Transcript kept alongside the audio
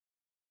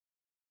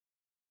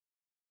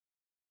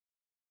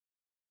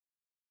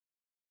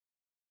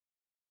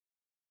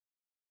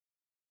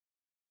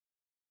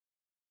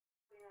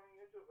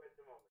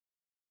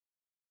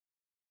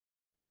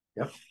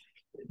Yep.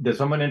 Does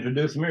someone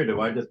introduce me or do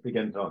I just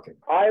begin talking?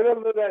 I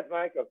will do that,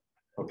 Michael.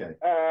 Okay.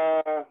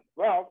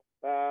 Well,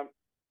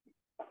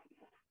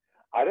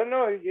 I don't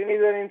know if you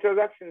need an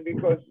introduction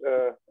because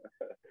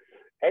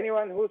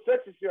anyone who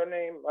searches your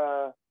name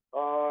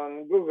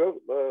on Google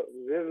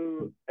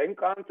will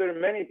encounter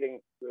many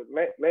things,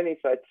 many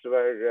sites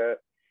where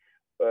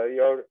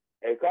your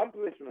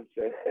accomplishments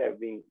have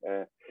been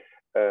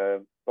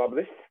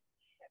published.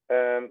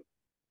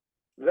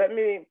 Let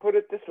me put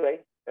it this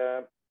way.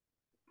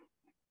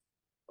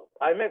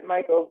 I met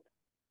Michael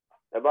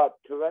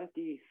about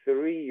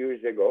 23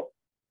 years ago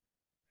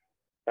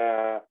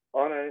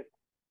on a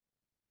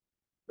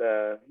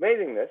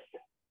mailing list.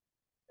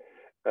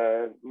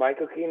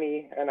 Michael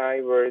Keeney and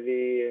I were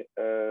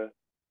the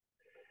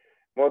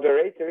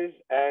moderators,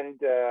 and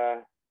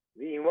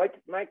we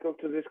invited Michael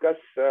to discuss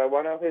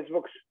one of his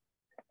books,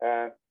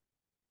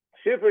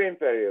 Super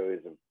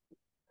Imperialism.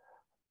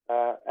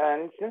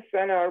 And since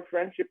then, our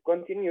friendship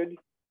continued.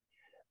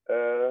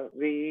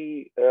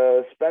 We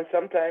spent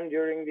some time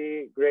during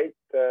the Great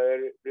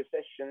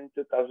Recession,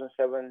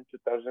 2007,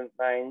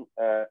 2009,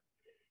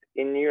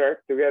 in New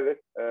York together,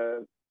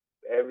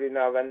 every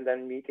now and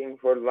then meeting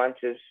for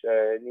lunches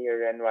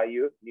near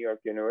NYU, New York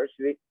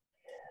University,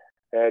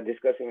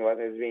 discussing what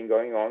has been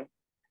going on.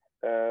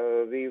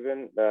 We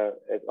even,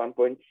 at one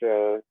point,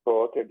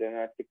 co-authored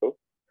an article.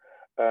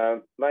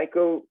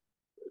 Michael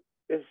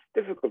is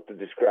difficult to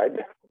describe.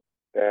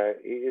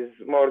 He is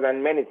more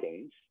than many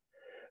things.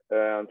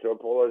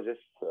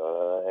 Anthropologist,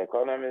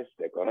 economist,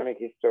 economic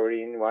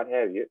historian, what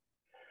have you.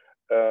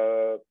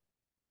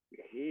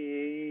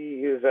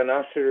 He is an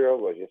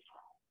archaeologist,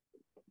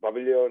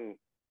 Babylon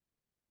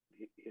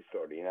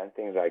historian, and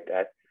things like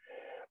that.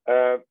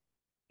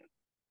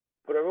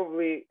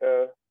 Probably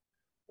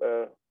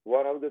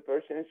one of the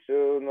persons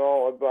who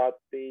know about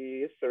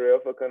the history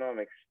of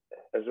economics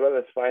as well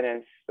as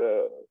finance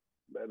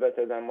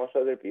better than most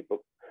other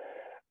people.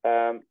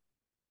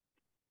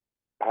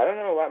 I don't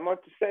know what more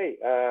to say.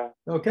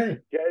 Okay.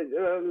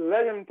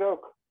 Let him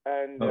talk,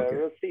 and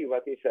we'll see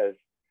what he says.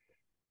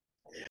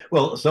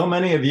 Well, so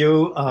many of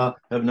you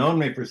have known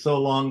me for so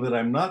long that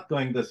I'm not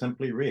going to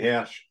simply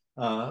rehash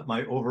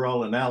my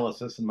overall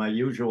analysis and my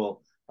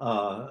usual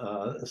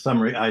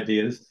summary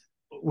ideas.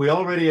 We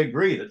already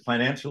agree that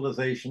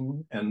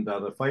financialization and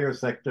the FIRE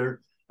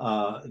sector,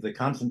 the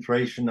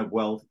concentration of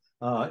wealth,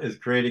 is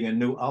creating a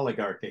new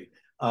oligarchy.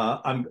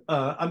 I'm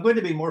going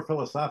to be more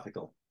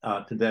philosophical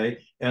today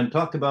and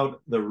talk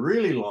about the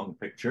really long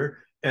picture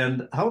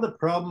and how the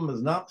problem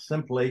is not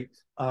simply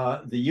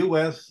the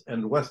US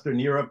and Western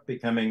Europe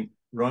becoming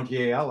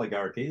rentier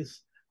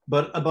oligarchies,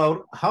 but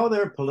about how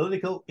their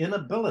political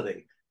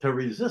inability to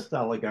resist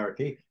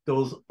oligarchy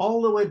goes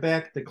all the way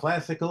back to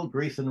classical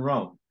Greece and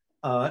Rome,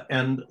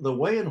 and the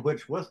way in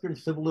which Western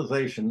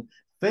civilization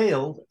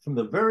failed from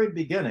the very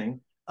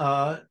beginning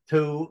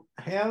to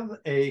have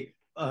a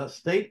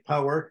state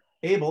power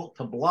able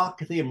to block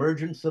the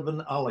emergence of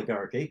an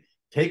oligarchy,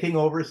 taking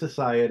over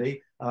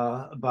society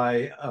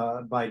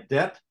by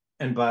debt,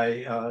 and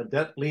by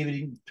debt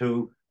leading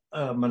to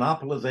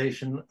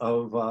monopolization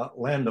of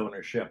land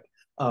ownership.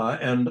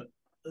 And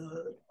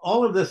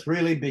all of this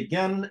really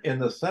began in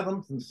the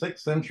 7th and 6th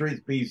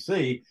centuries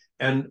BC,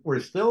 and we're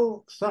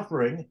still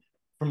suffering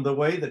from the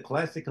way the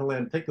classical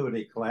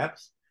antiquity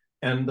collapsed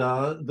and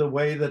the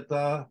way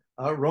that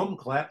Rome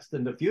collapsed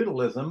into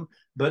feudalism.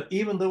 But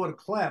even though it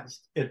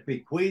collapsed, it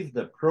bequeathed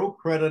a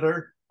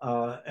pro-creditor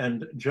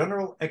and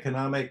general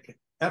economic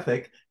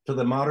ethic to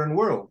the modern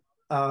world,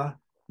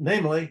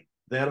 namely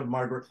that of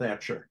Margaret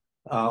Thatcher.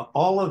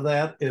 All of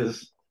that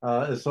is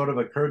sort of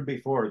occurred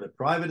before the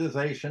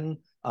privatization,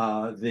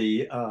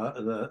 the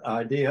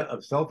idea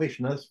of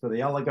selfishness for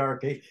the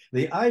oligarchy,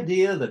 the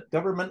idea that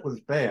government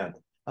was bad,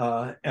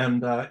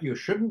 and you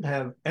shouldn't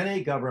have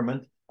any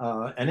government,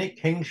 any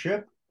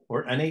kingship,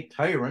 or any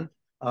tyrant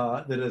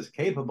that is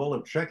capable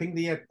of checking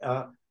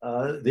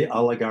the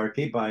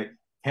oligarchy by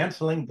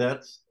canceling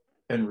debts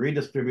and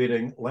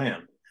redistributing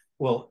land.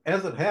 Well,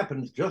 as it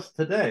happens, just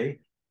today,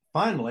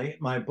 finally,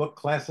 my book,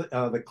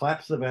 The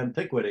Collapse of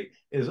Antiquity,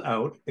 is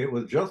out. It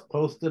was just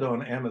posted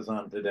on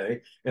Amazon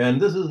today. And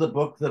this is the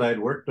book that I'd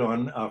worked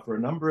on for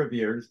a number of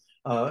years.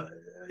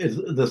 It's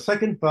the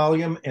second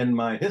volume in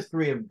my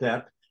history of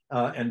debt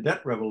and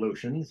debt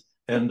revolutions,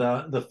 and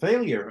the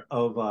failure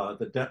of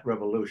the debt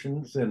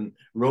revolutions in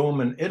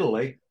Rome and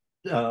Italy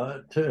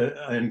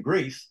and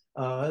Greece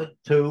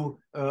to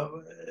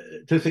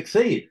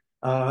succeed,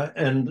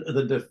 and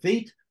the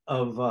defeat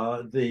of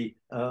the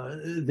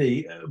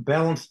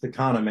balanced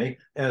economy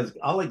as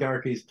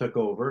oligarchies took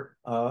over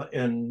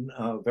in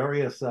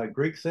various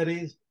Greek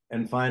cities,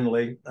 and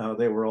finally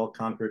they were all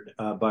conquered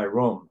by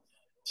Rome.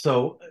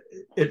 So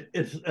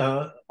it's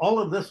all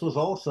of this was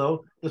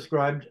also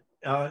described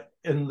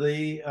in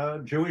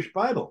the Jewish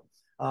Bible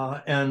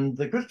and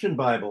the Christian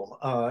Bible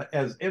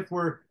as if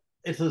we're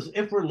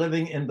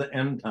living in the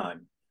end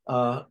time.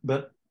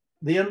 But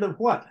the end of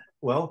what?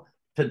 Well,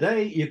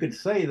 today you could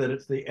say that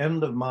it's the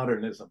end of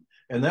modernism.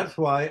 And that's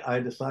why I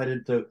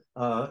decided to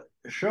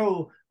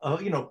show,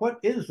 what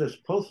is this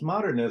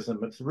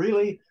postmodernism? It's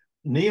really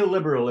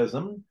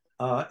neoliberalism.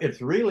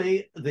 It's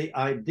really the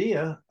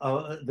idea,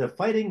 the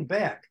fighting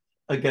back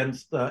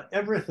against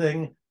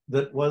everything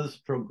that was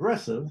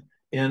progressive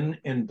in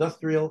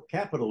industrial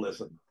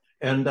capitalism.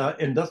 And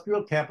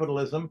industrial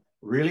capitalism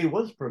really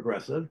was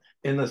progressive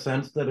in the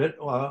sense that it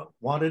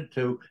wanted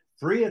to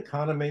free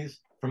economies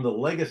from the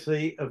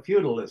legacy of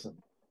feudalism.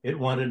 It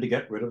wanted to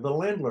get rid of the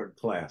landlord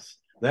class.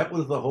 That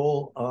was the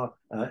whole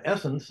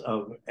essence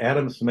of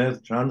Adam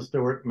Smith, John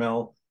Stuart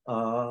Mill,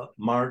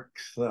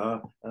 Marx,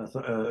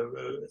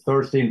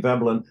 Thorstein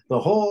Veblen. The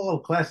whole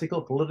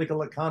classical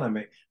political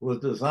economy was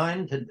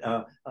designed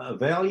to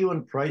value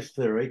and price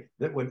theory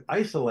that would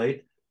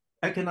isolate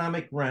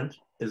economic rent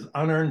as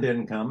unearned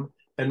income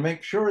and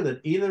make sure that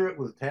either it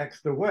was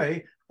taxed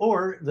away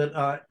or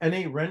that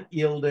any rent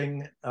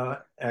yielding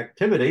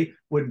activity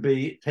would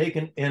be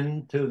taken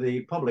into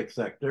the public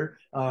sector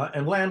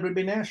and land would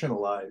be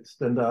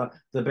nationalized and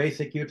the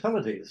basic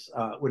utilities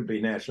would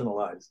be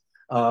nationalized.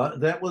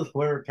 That was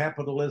where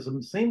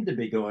capitalism seemed to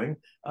be going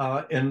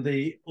in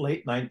the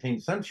late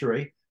 19th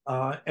century.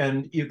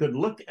 And you could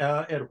look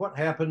at what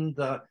happened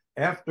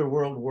after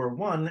World War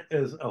I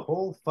as a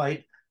whole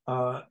fight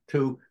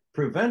to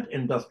prevent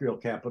industrial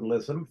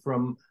capitalism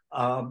from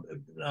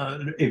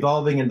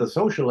evolving into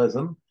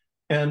socialism,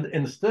 and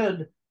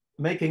instead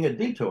making a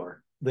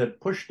detour that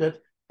pushed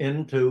it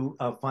into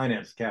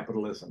finance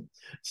capitalism.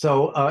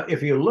 So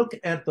if you look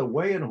at the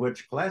way in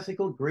which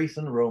classical Greece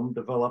and Rome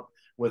developed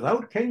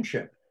without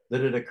kingship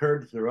that had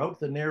occurred throughout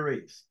the Near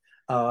East,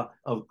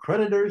 of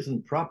creditors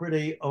and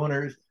property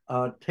owners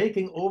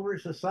taking over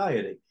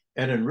society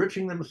and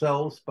enriching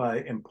themselves by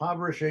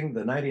impoverishing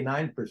the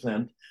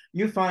 99%,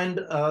 you find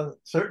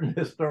certain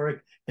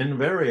historic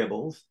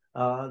invariables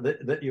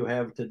that you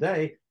have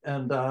today.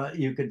 And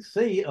you could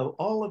see of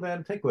all of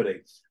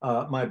antiquity.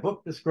 My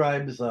book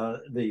describes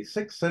the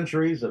 6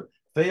 centuries of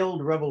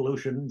failed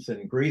revolutions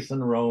in Greece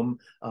and Rome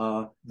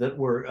that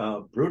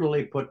were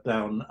brutally put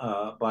down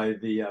by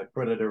the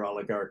creditor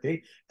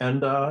oligarchy.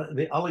 And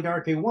the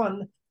oligarchy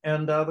won,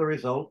 and the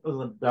result was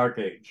a dark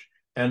age.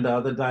 And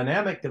the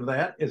dynamic of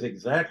that is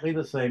exactly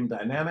the same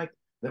dynamic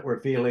that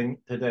we're feeling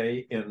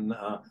today in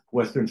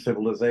Western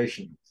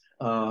civilization.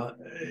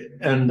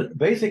 And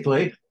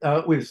basically,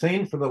 we've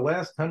seen for the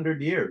last 100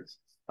 years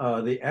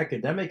the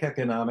academic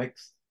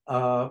economics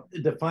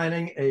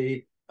defining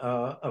a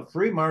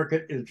free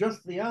market is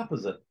just the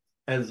opposite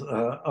as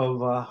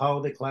of how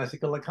the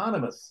classical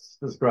economists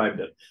described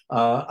it.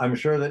 I'm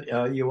sure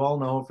that you all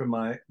know from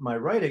my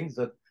writings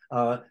that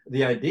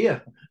the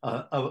idea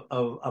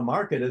of a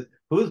market is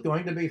who's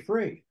going to be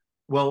free?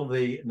 Well,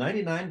 the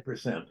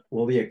 99%,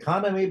 will the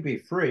economy be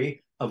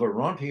free of a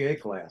rentier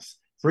class,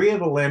 free of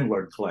a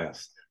landlord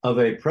class, of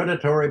a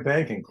predatory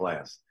banking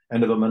class,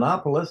 and of a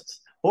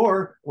monopolists?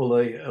 Or will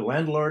the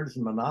landlords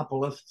and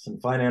monopolists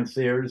and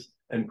financiers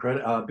and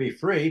be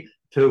free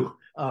to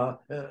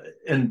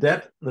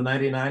indebt the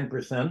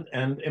 99%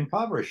 and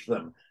impoverish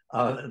them?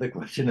 The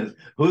question is,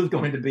 who's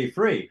going to be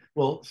free?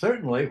 Well,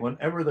 certainly,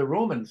 whenever the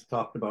Romans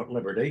talked about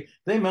liberty,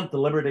 they meant the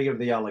liberty of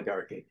the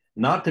oligarchy,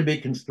 not to be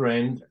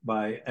constrained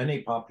by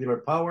any popular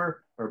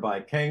power or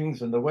by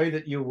kings, in the way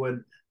that you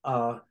would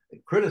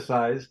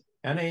criticize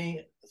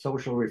any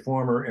social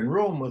reformer in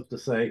Rome was to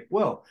say,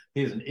 well,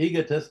 he's an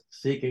egotist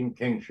seeking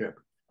kingship.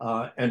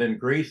 And in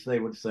Greece, they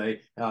would say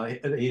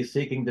he's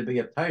seeking to be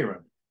a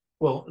tyrant.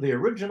 Well, the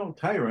original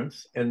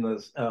tyrants in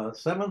the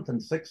 7th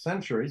and 6th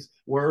centuries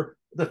were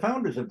the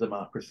founders of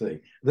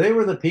democracy. They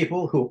were the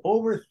people who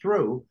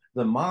overthrew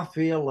the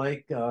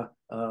mafia-like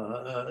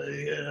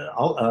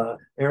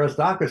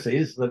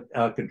aristocracies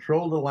that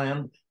controlled the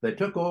land. They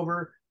took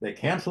over, they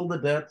canceled the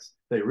debts,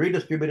 they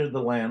redistributed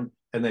the land,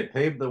 and they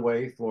paved the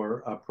way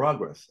for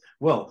progress.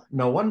 Well,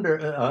 no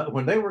wonder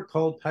when they were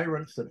called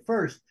tyrants at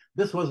first,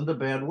 this wasn't a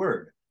bad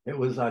word. It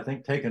was, I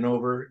think, taken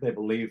over, they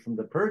believe, from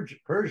the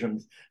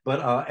Persians. But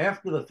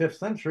after the 5th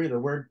century, the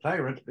word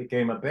tyrant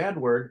became a bad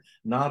word,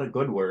 not a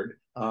good word.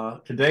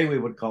 Today, we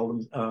would call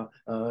them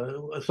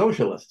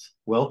socialists.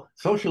 Well,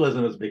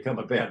 socialism has become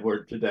a bad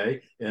word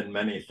today in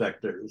many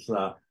sectors,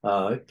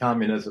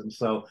 communism.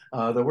 So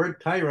the word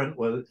tyrant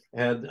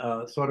had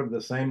sort of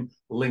the same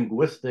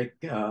linguistic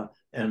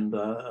and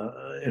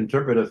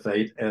interpretive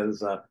fate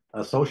as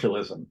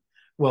socialism.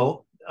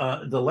 Well,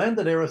 the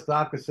landed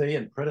aristocracy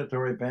and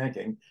predatory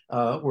banking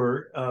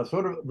were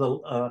sort of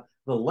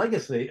the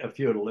legacy of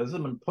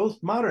feudalism, and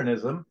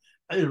postmodernism,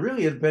 it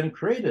really has been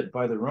created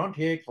by the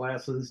rentier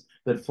classes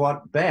that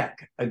fought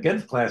back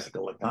against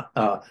classical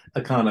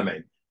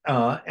economy.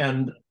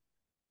 And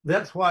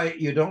that's why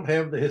you don't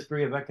have the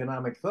history of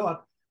economic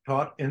thought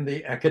taught in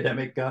the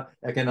academic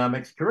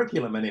economics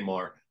curriculum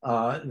anymore.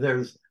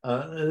 There's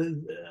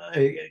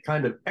a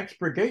kind of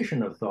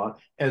expurgation of thought,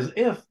 as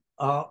if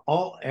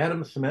all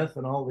Adam Smith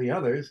and all the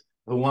others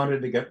who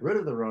wanted to get rid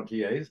of the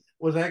rentiers,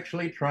 was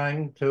actually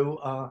trying to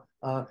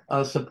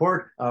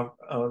support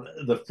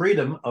the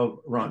freedom of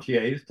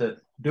rentiers to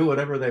do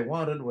whatever they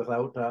wanted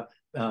without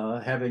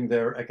having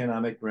their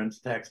economic rents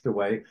taxed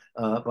away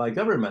by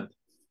government.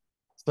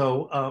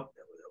 So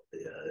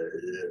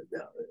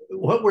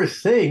what we're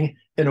seeing,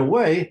 in a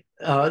way,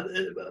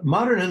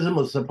 modernism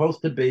was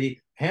supposed to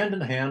be hand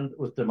in hand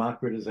with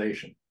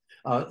democratization.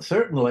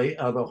 Certainly,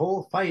 the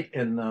whole fight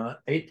in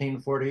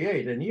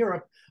 1848 in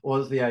Europe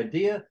was the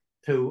idea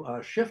to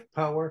shift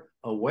power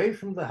away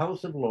from the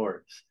House of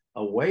Lords,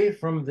 away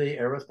from the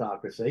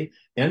aristocracy,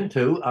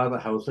 into the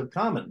House of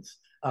Commons.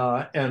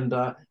 And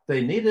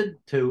they needed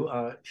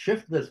to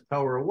shift this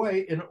power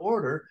away in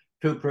order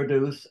to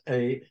reduce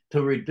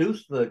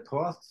the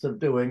costs of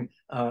doing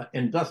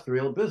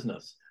industrial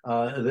business.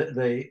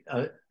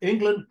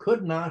 England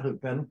could not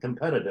have been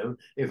competitive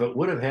if it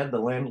would have had the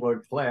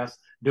landlord class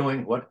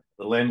doing what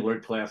the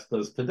landlord class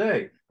does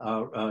today,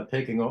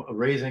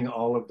 raising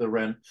all of the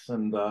rents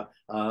and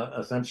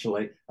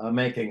essentially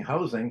making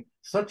housing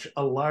such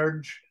a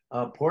large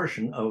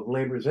portion of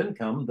labor's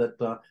income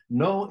that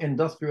no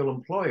industrial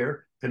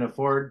employer can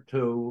afford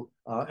to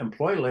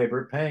employ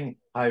labor paying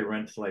high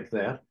rents like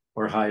that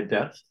or high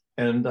debts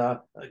and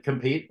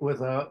compete with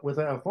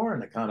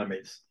foreign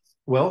economies.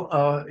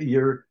 Well,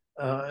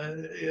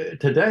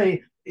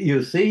 today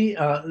you see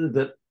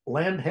that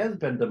land has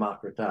been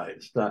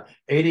democratized.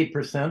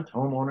 80%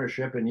 home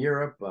ownership in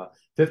Europe,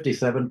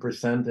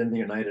 57% in the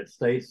United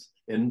States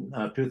in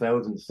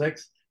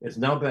 2006. It's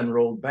now been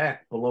rolled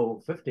back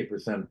below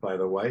 50%, by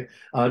the way.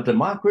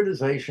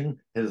 Democratization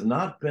has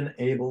not been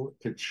able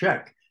to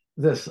check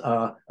this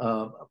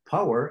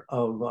power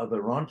of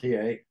the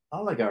rentier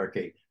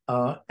oligarchy.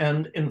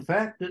 And in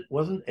fact, it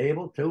wasn't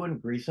able to in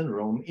Greece and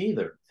Rome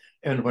either.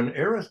 And when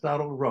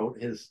Aristotle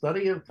wrote his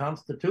study of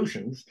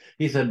constitutions,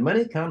 he said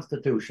many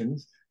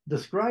constitutions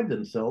describe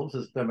themselves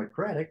as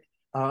democratic,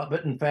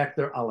 but in fact,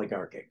 they're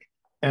oligarchic.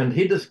 And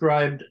he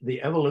described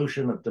the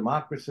evolution of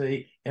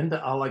democracy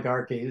into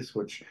oligarchies,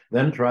 which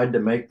then tried to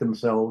make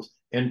themselves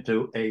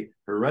into a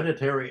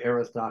hereditary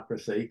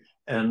aristocracy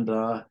and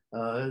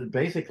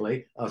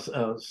basically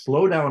a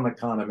slow down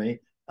economy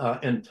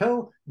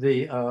until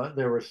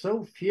there were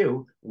so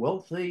few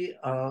wealthy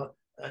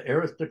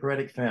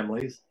aristocratic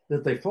families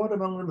that they fought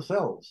among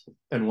themselves.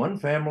 And one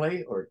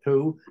family or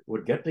two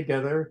would get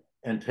together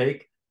and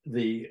take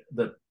the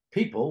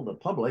people, the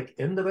public,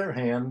 into their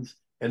hands,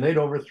 and they'd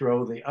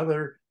overthrow the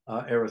other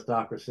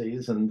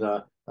aristocracies and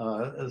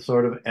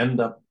sort of end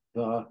up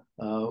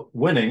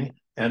winning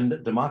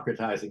and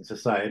democratizing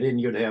society. And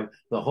you'd have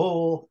the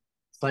whole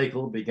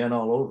cycle begin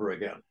all over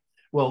again.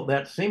 Well,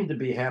 that seemed to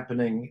be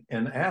happening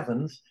in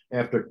Athens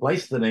after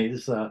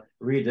Cleisthenes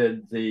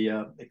redid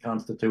the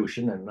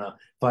Constitution in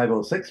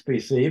 506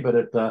 BC, but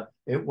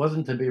it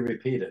wasn't to be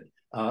repeated.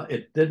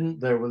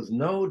 There was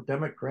no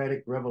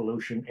democratic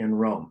revolution in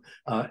Rome.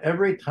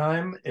 Every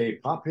time a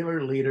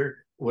popular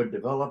leader would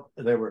develop,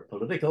 there were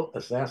political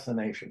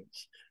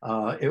assassinations.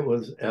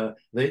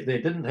 They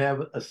didn't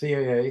have a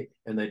CIA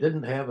and they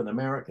didn't have an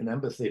American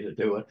embassy to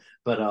do it,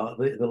 but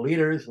the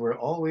leaders were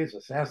always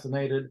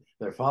assassinated.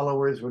 Their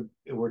followers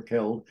were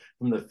killed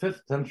from the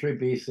 5th century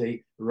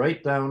BC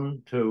right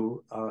down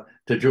to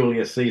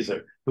Julius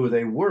Caesar, who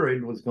they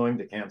worried was going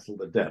to cancel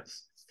the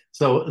debts.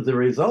 So the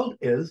result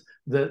is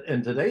that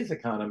in today's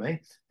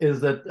economy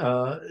is that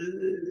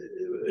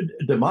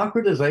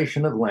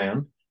democratization of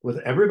land, with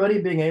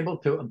everybody being able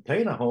to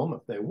obtain a home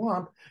if they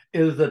want,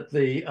 is that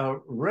the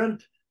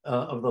rent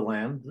of the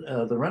land,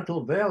 the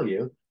rental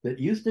value that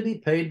used to be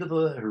paid to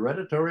the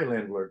hereditary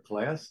landlord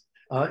class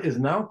is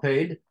now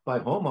paid by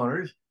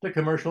homeowners to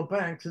commercial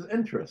banks as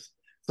interest.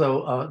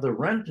 So the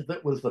rent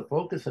that was the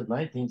focus of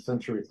 19th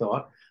century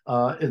thought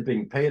is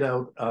being paid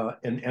out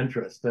in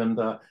interest. And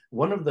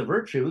one of the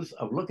virtues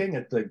of looking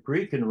at the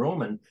Greek and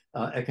Roman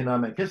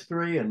economic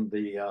history and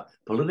the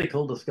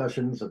political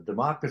discussions of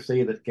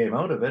democracy that came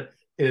out of it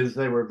is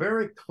they were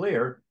very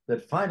clear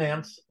that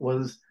finance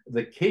was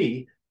the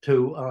key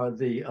to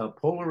the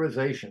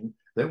polarization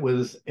that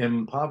was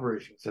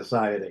impoverishing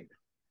society.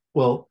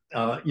 Well,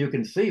 you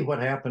can see what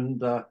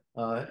happened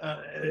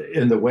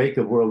in the wake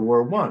of World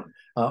War I.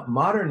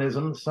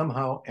 Modernism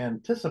somehow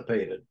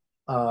anticipated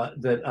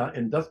that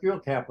industrial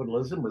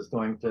capitalism was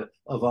going to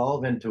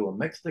evolve into a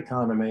mixed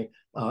economy.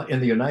 In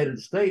the United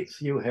States,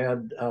 you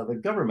had the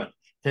government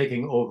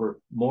taking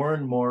over more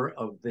and more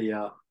of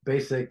the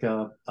basic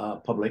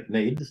public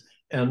needs.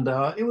 And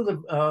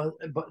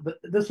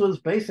this was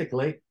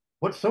basically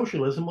what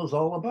socialism was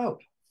all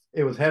about.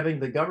 It was having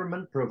the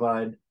government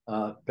provide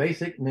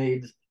basic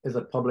needs as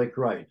a public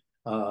right.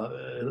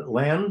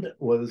 Land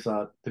was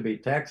to be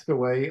taxed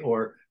away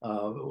or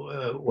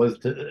was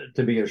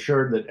to be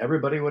assured that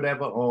everybody would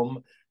have a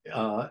home.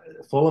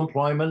 Full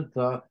employment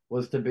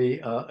was to be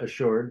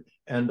assured.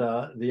 And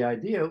the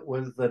idea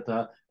was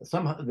that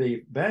somehow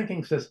the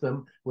banking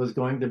system was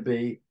going to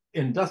be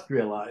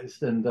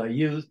industrialized and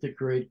used to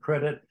create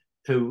credit,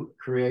 to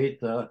create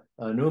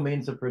new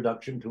means of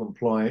production, to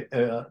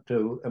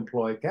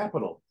employ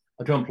capital,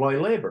 to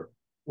employ labor.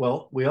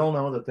 Well, we all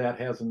know that that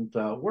hasn't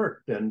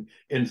worked. And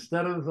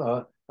instead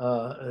of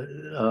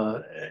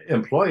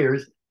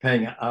employers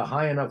paying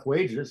high enough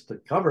wages to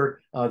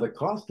cover the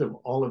cost of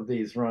all of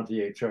these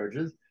rentier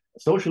charges,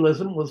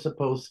 socialism was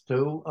supposed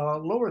to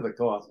lower the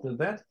cost. And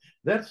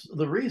that's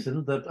the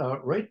reason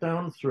that right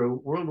down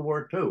through World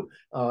War II,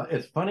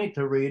 it's funny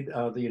to read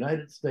the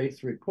United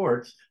States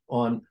reports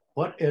on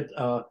what it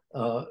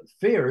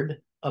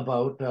feared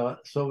about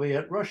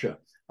Soviet Russia.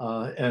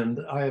 And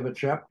I have a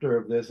chapter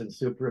of this in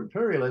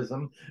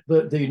Superimperialism.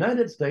 The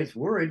United States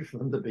worried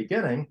from the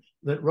beginning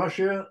that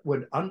Russia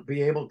would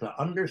be able to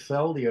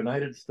undersell the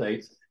United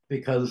States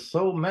because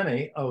so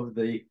many of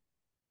the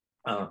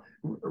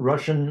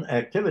Russian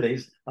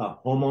activities,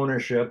 home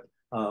ownership,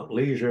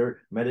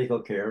 leisure, medical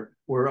care,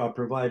 were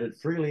provided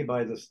freely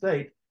by the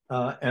state.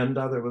 And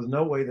there was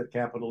no way that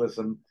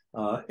capitalism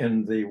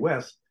in the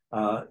West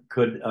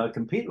could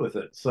compete with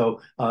it.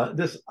 So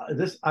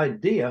this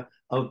idea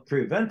of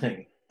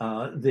preventing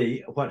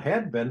what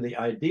had been the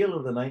ideal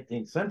of the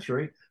 19th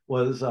century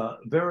was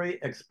very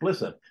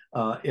explicit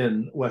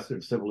in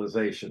Western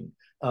civilization.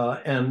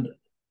 And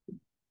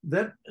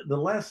that the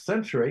last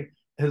century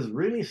has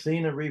really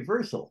seen a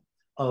reversal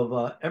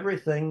of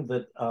everything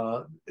that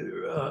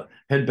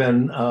had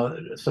been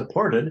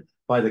supported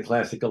by the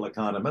classical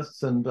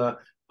economists, and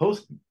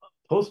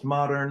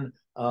postmodern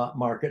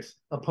markets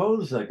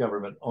oppose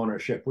government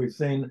ownership. We've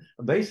seen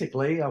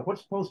basically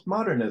what's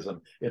postmodernism?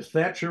 It's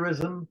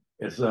Thatcherism,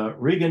 it's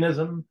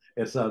Reaganism,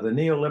 it's the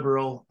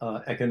neoliberal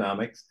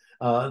economics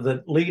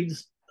that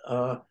leads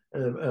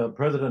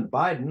President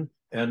Biden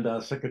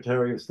and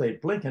Secretary of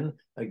State Blinken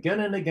again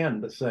and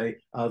again to say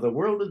the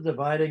world is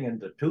dividing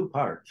into two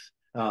parts,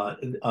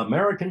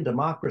 American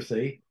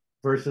democracy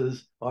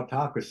versus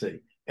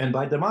autocracy. And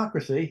by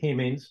democracy, he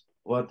means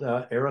what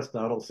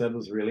Aristotle said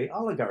was really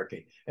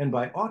oligarchy. And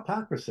by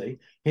autocracy,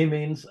 he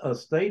means a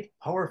state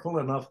powerful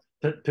enough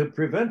to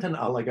prevent an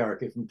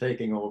oligarchy from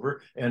taking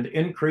over and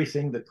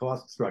increasing the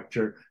cost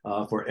structure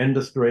for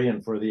industry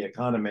and for the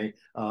economy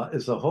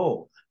as a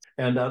whole.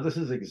 And this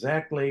is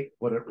exactly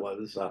what it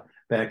was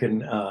back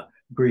in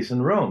Greece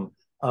and Rome.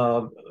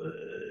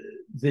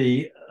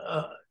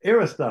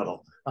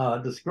 Aristotle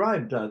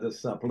described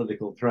this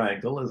political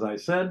triangle, as I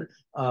said,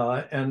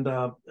 and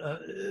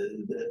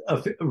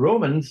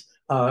Romans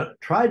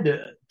tried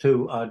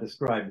to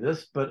describe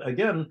this, but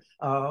again,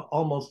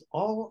 almost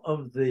all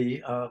of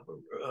the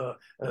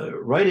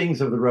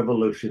writings of the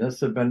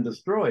revolutionists have been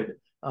destroyed.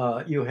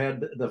 You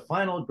had the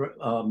final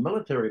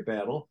military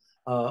battle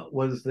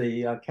was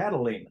the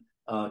Catiline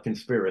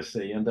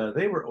conspiracy, and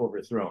they were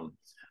overthrown.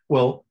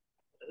 Well,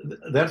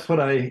 that's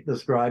what I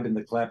describe in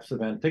The Collapse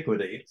of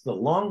Antiquity. It's the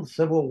long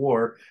civil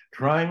war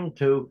trying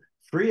to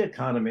free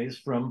economies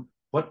from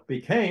what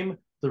became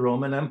the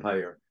Roman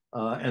Empire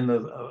and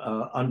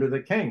under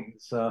the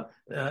kings.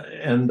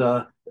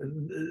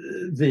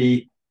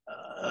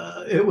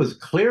 It was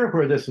clear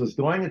where this was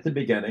going at the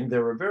beginning.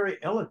 There were very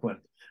eloquent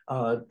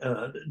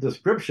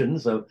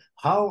descriptions of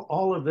how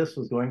all of this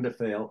was going to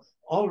fail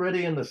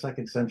already in the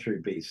 2nd century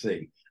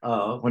BC,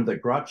 when the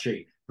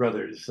Gracchi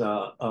brothers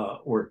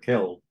were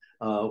killed.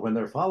 When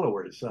their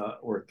followers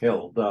were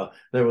killed.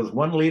 There was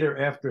one leader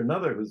after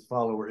another whose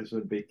followers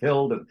would be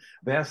killed, and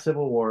vast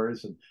civil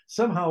wars. And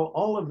somehow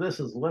all of this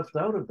is left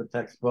out of the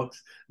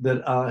textbooks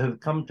that have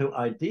come to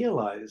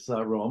idealize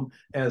Rome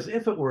as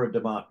if it were a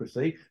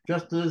democracy,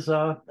 just as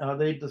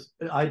they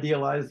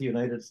idealize the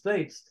United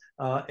States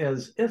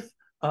as if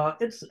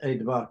it's a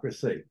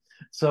democracy.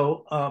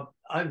 So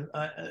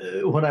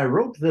when I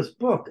wrote this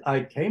book,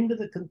 I came to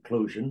the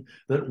conclusion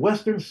that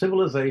Western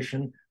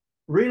civilization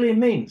really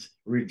means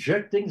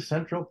rejecting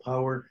central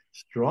power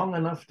strong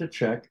enough to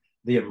check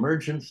the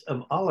emergence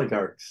of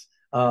oligarchs.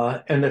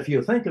 And if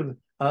you think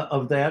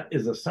of that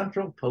as a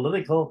central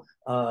political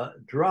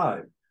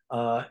drive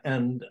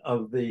and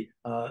of the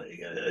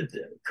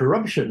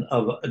corruption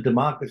of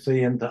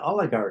democracy into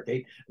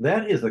oligarchy,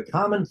 that is a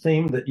common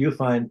theme that you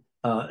find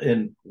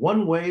in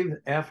one wave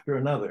after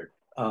another,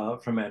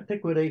 from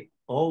antiquity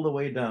all the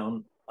way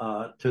down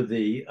to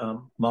the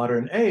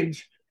modern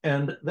age.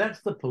 And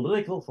that's the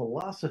political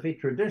philosophy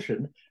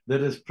tradition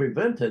that has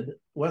prevented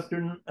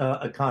Western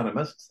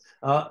economists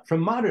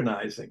from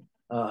modernizing,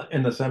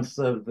 in the sense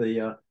of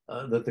that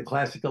the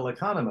classical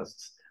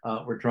economists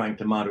were trying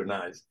to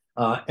modernize.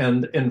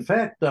 And in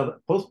fact,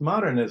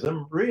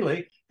 postmodernism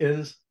really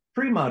is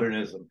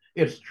pre-modernism.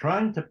 It's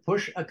trying to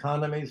push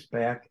economies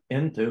back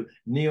into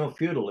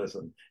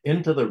neo-feudalism,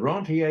 into the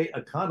rentier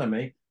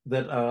economy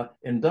that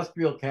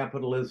industrial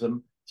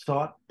capitalism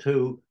sought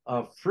to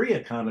free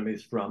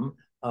economies from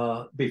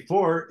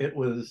before it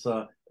was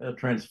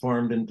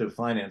transformed into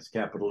finance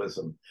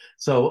capitalism.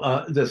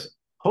 So this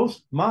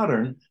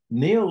postmodern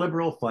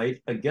neoliberal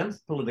fight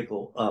against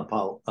political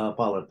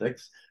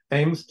politics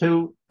aims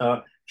to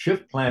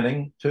shift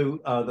planning to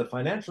the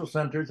financial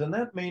centers, and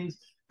that means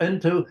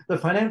into the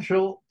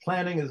financial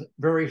planning is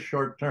very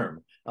short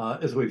term,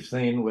 as we've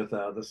seen with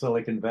the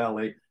Silicon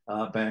Valley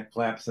bank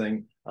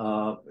collapsing.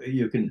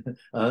 You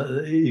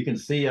can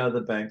see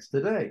the banks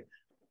today.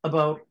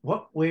 about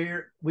what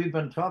we've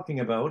been talking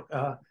about,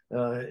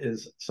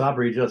 as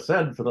Sabri just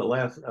said, for the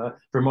last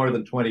for more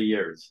than 20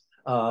 years.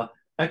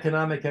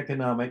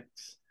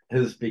 Economics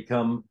has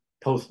become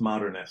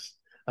postmodernist,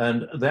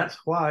 and that's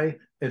why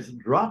it's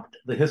dropped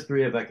the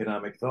history of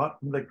economic thought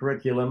from the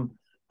curriculum,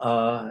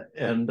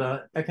 and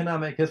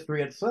economic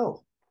history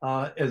itself,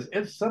 as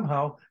if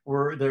somehow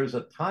there's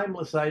a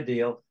timeless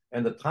ideal,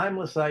 and the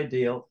timeless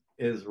ideal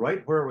is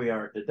right where we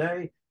are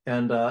today,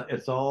 and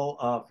it's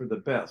all for the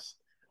best.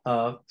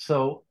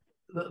 So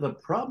the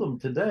problem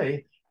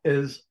today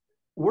is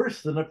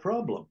worse than a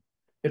problem.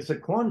 It's a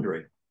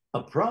quandary.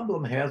 A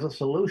problem has a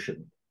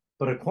solution,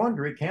 but a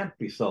quandary can't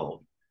be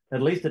solved.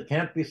 At least it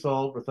can't be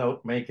solved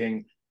without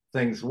making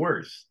things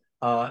worse.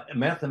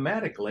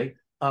 Mathematically,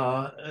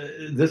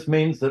 this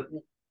means that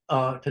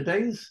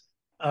today's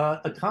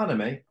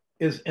economy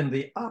is in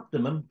the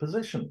optimum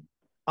position.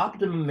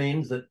 Optimum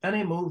means that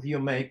any move you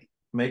make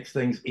makes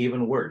things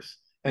even worse.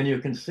 And you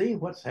can see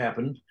what's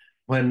happened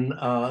when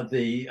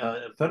the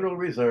Federal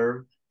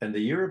Reserve and the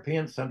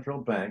European central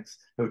banks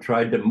have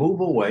tried to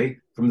move away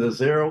from the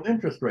zero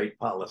interest rate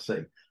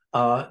policy.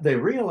 They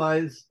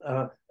realize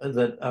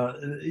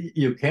that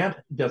you can't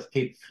just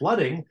keep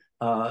flooding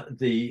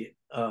the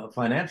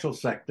financial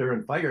sector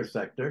and fire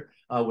sector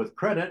with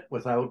credit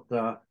without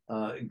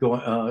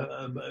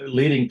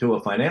leading to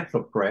a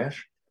financial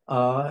crash.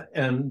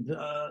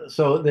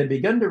 So they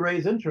began to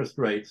raise interest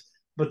rates.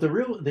 But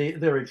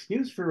their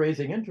excuse for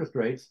raising interest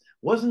rates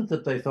wasn't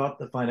that they thought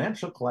the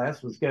financial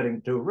class was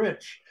getting too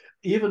rich,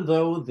 even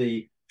though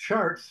the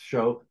charts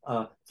show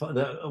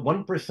the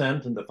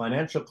 1% and the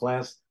financial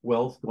class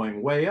wealth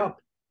going way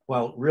up,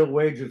 while real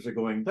wages are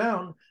going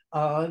down.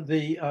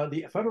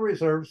 The Federal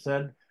Reserve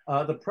said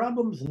the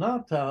problem's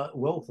not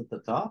wealth at the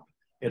top.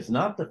 It's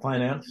not the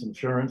finance,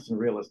 insurance, and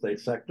real estate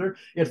sector.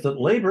 It's that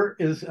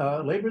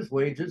labor's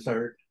wages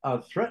are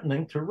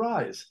threatening to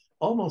rise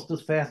almost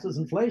as fast as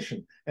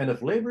inflation. And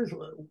if labor's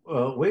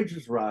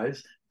wages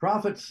rise,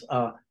 profits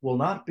will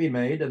not be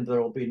made, and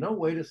there will be no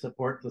way to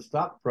support the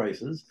stock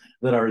prices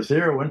that our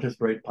zero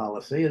interest rate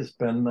policy has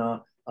been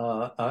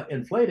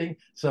inflating.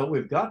 So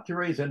we've got to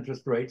raise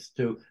interest rates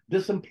to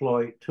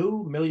disemploy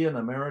 2 million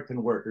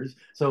American workers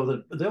so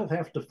that they'll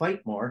have to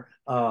fight more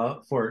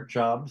for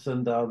jobs,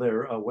 and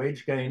their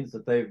wage gains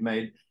that they've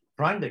made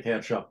trying to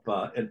catch up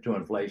into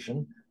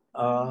inflation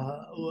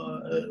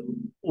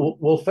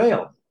will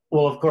fail.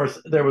 Well, of course,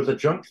 there was a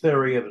junk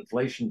theory of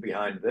inflation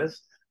behind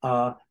this,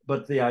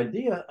 but the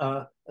idea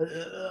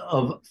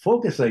of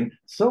focusing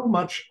so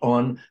much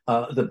on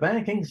the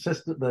banking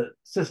system, the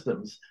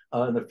systems,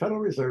 and the Federal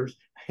Reserve's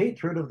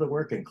hatred of the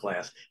working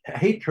class,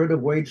 hatred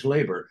of wage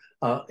labor,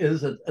 is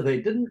that they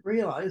didn't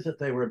realize that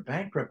they were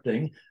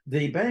bankrupting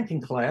the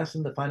banking class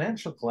and the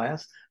financial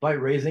class by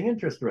raising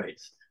interest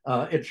rates.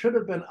 It should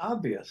have been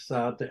obvious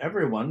to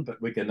everyone,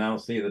 but we can now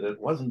see that it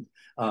wasn't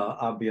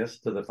obvious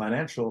to the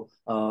financial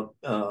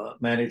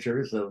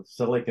managers of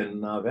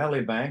Silicon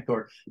Valley Bank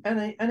or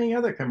any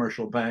other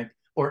commercial bank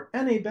or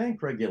any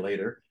bank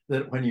regulator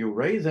that when you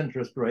raise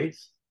interest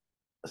rates,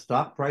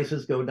 stock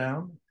prices go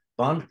down,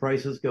 bond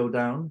prices go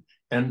down,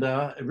 and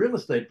real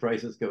estate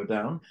prices go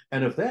down.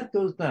 And if that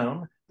goes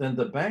down, then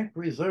the bank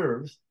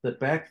reserves that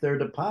back their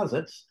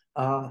deposits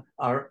are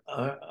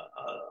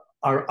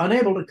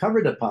unable to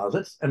cover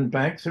deposits, and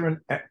banks are in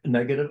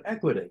negative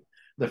equity.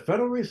 The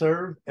Federal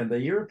Reserve and the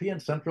European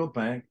Central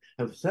Bank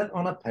have set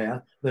on a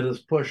path that has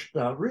pushed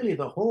really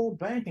the whole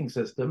banking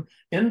system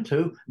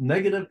into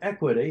negative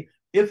equity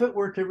if it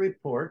were to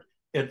report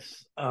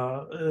its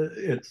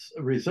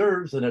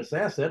reserves and its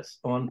assets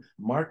on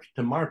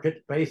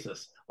mark-to-market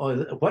basis.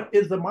 What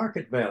is the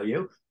market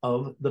value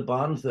of the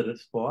bonds that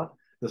it's bought,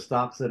 the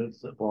stocks that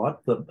it's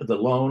bought, the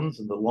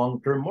loans and the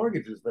long-term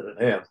mortgages that it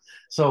has?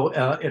 So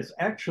it's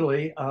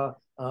actually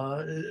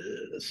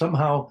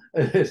somehow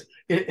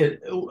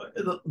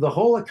the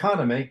whole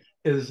economy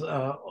is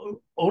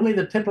only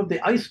the tip of the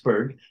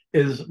iceberg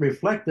is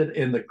reflected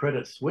in the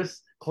Credit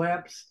Suisse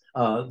collapse,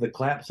 the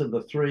collapse of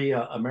the three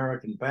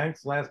American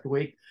banks last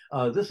week.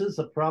 This is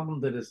a problem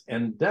that is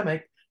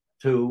endemic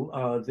to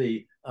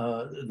the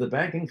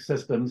banking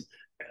systems,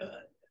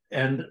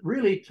 and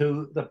really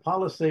to the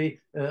policy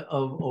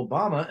of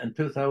Obama in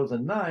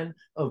 2009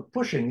 of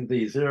pushing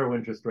the zero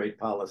interest rate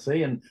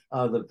policy and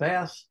the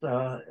vast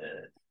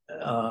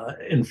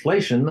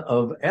inflation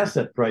of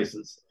asset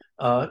prices.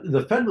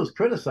 The Fed was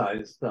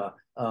criticized,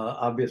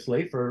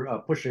 obviously,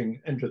 for pushing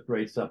interest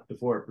rates up to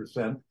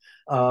 4%.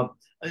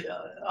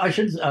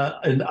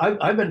 And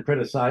I've been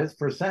criticized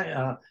for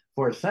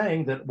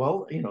saying that,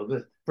 well,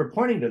 for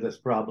pointing to this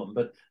problem,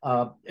 but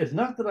it's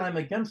not that I'm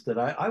against it.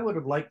 I would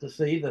have liked to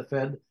see the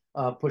Fed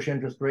push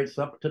interest rates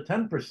up to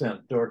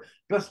 10%, or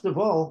best of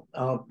all,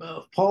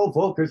 Paul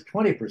Volcker's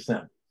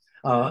 20%.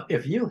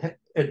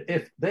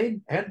 If they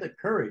had the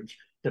courage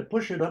to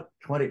push it up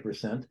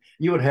 20%,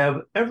 you would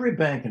have every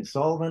bank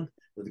insolvent,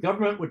 the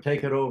government would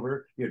take it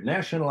over, you'd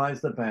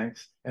nationalize the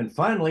banks, and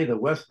finally the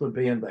West would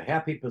be in the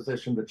happy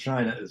position that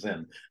China is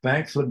in.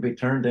 Banks would be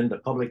turned into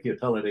public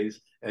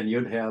utilities, and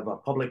you'd have a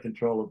public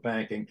control of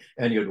banking,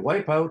 and you'd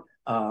wipe out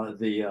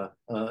the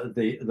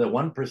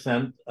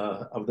 1%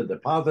 of the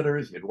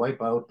depositors. You'd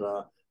wipe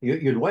out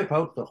you'd wipe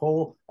out the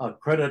whole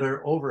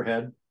creditor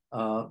overhead.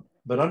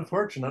 But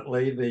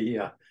unfortunately,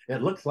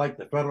 it looks like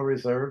the Federal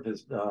Reserve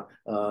has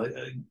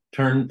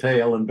turned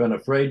tail and been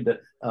afraid to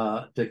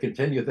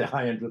continue the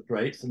high interest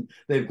rates, and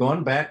they've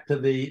gone back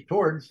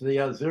towards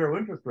the zero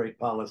interest rate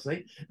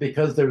policy,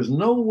 because there's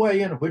no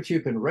way in which you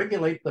can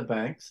regulate the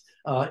banks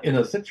in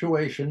a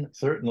situation,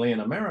 certainly in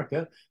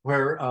America,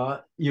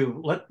 where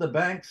you let the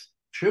banks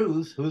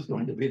choose who's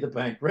going to be the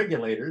bank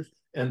regulators,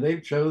 and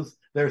they've chose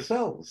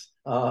themselves,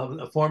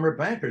 former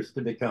bankers,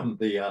 to become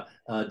the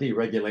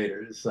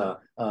deregulators.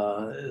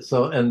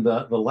 And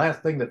the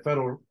last thing the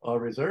Federal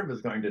Reserve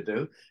is going to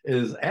do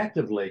is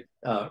actively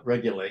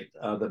regulate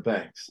the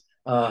banks.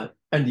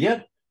 And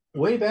yet,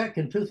 way back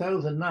in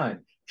 2009,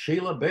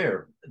 Sheila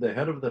Bair, the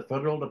head of the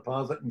Federal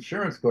Deposit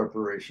Insurance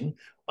Corporation,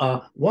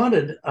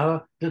 wanted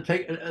to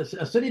take a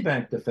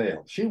Citibank to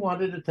fail. She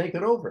wanted to take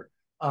it over.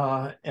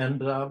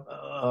 And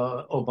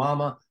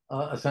Obama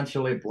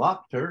essentially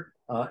blocked her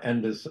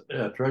and his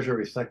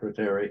Treasury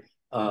Secretary,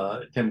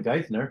 Tim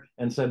Geithner,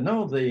 and said,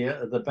 no,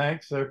 the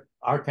banks are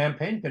our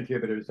campaign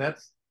contributors.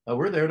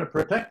 We're there to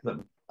protect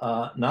them,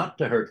 not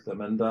to hurt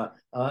them. And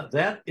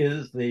that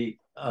is the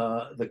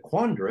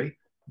quandary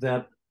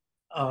that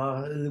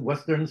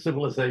Western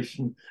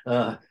civilization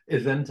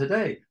is in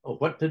today.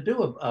 What to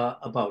do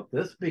about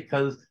this?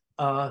 Because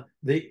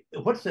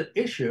what's at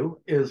issue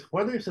is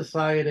whether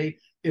society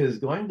is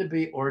going to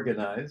be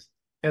organized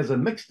as a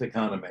mixed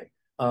economy,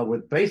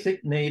 with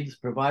basic needs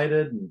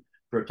provided and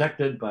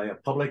protected by a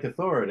public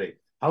authority.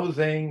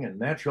 Housing and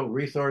natural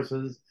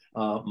resources,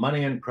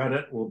 money and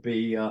credit will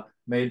be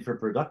made for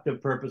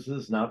productive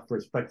purposes, not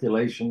for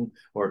speculation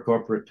or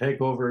corporate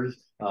takeovers,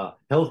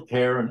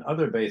 healthcare and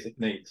other basic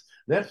needs.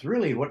 That's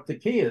really what the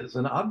key is.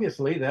 And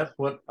obviously that's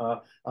what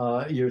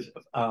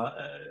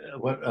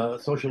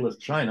socialist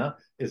China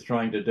is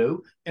trying to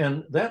do.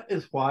 And that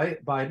is why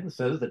Biden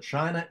says that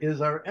China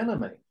is our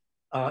enemy.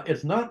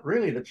 It's not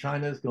really that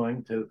China is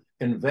going to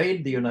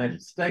invade the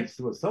United States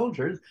with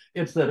soldiers.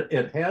 It's that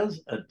it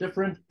has a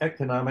different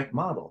economic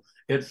model.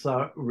 It's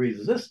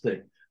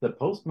resisting the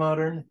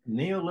postmodern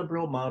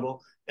neoliberal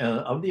model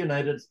of the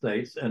United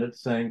States, and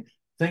it's saying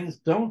things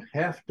don't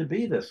have to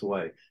be this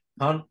way.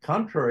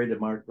 Contrary to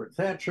Margaret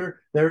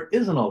Thatcher, there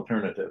is an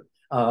alternative.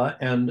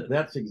 And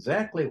that's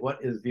exactly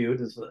what is viewed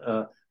as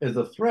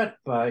a threat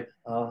by,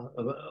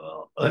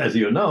 as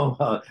you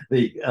know,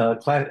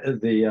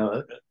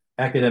 the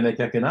academic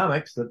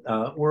economics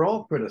that we're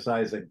all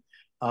criticizing.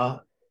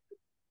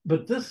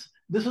 But this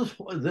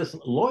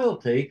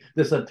loyalty,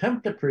 this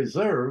attempt to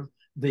preserve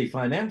the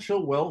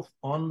financial wealth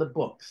on the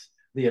books,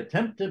 the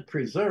attempt to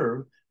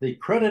preserve the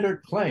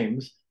creditor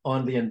claims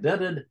on the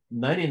indebted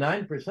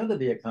 99% of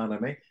the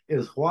economy,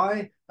 is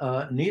why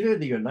neither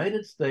the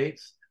United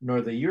States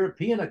nor the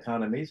European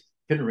economies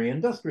can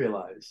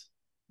reindustrialize.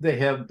 They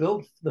have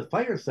built the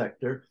fire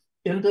sector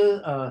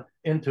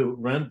into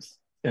rents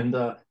and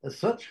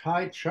such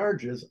high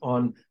charges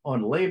on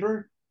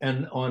labor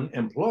and on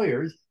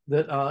employers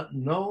that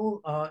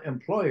no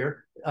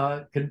employer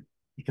can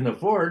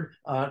afford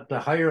to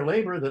hire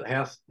labor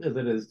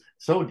that is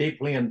so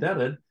deeply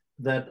indebted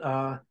that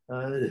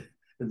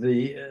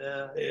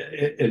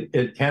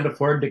it can't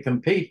afford to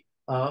compete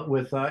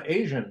with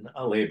Asian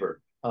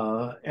labor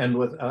and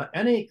with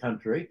any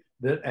country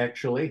that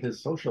actually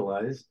has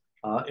socialized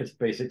its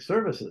basic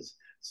services.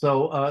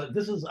 So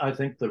this is, I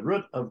think, the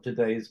root of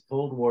today's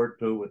Cold War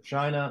II with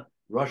China,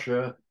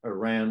 Russia,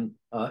 Iran,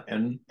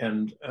 and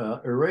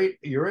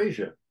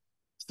Eurasia.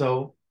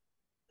 So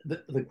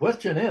the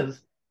question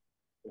is,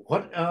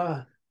 what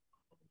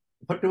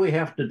do we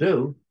have to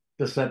do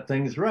to set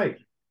things right?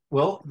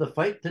 Well, the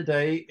fight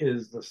today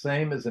is the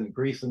same as in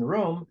Greece and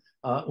Rome,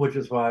 which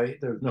is why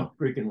there's no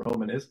Greek and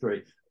Roman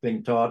history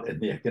being taught in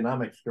the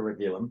economics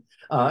curriculum.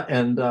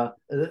 And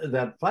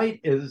that fight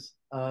is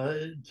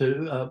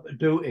to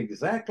do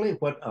exactly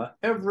what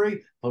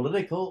every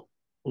political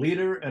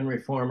leader and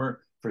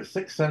reformer for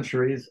 6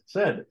 centuries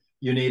said.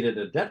 You needed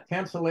a debt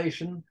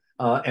cancellation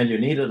and you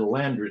needed a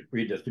land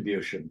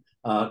redistribution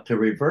to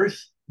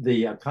reverse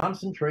the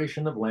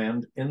concentration of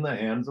land in the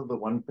hands of the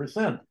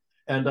 1%.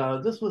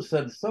 And this was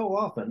said so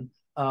often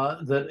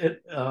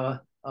that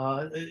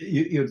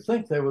you'd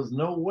think there was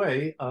no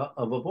way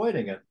of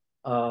avoiding it.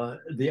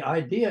 The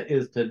idea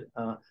is to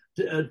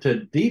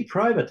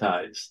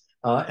deprivatize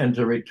and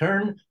to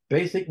return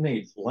basic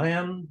needs,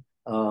 land,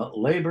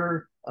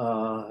 labor,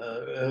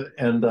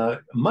 and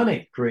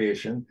money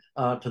creation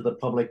to the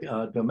public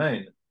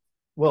domain.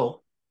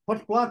 Well,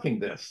 what's blocking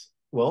this?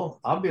 Well,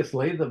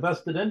 obviously the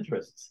vested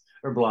interests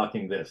are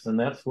blocking this, and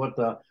that's what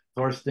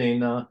Thorstein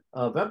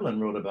Veblen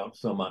wrote about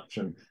so much,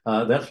 and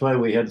that's why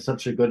we had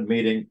such a good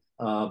meeting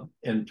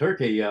in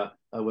Turkey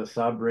with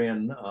Sabri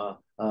and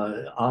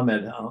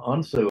Ahmed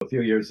Ansu a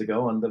few years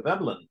ago on the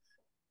Veblen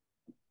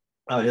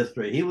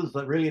history. He was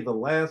really the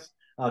last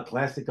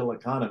classical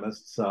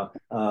economists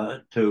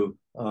to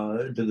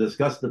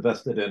discuss the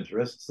vested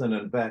interests, and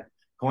in fact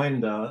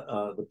coined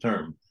the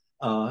term.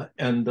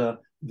 And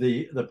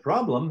The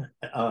problem,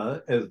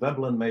 as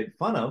Veblen made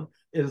fun of,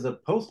 is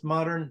that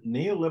postmodern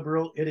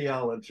neoliberal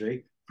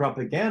ideology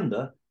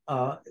propaganda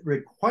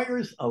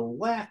requires a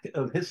lack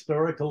of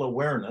historical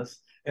awareness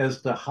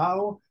as to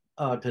how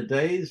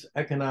today's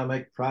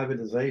economic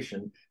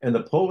privatization and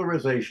the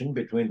polarization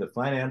between the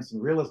finance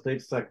and real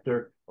estate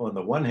sector on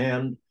the one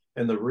hand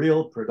and the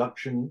real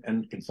production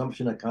and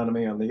consumption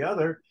economy on the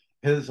other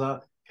has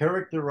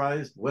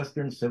characterized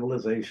Western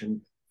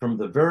civilization from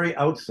the very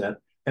outset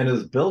and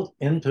is built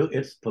into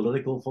its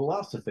political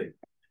philosophy.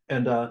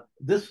 And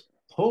this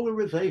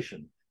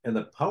polarization and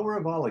the power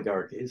of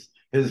oligarchies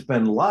has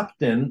been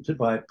locked into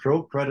by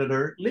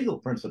pro-creditor legal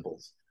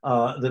principles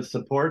that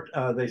support,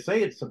 they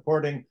say it's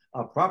supporting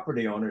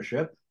property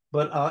ownership,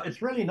 but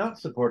it's really not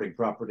supporting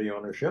property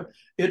ownership.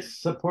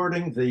 It's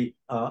supporting the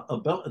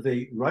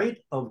right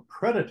of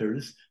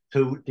creditors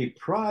to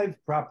deprive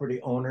property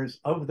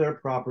owners of their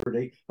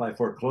property by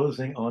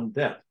foreclosing on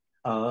debt.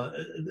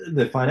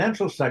 The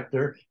financial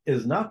sector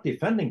is not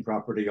defending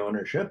property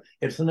ownership.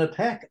 It's an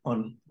attack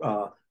on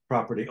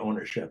property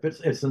ownership.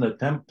 It's an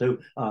attempt to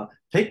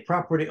take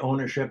property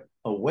ownership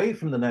away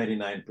from the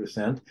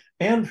 99%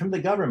 and from the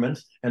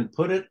governments and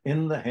put it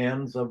in the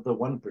hands of the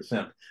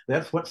 1%.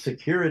 That's what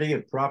security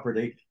of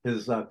property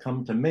has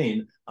come to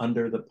mean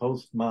under the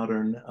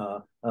postmodern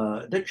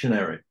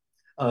dictionary.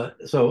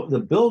 So the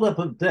buildup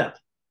of debt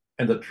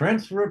and the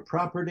transfer of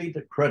property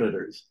to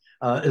creditors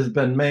has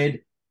been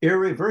made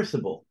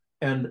irreversible.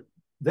 And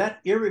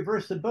that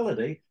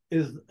irreversibility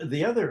is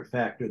the other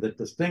factor that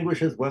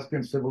distinguishes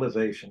Western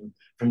civilization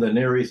from the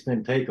Near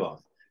Eastern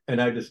takeoff.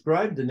 And I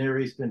described the Near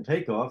Eastern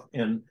takeoff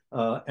in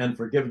And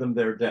Forgive Them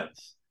Their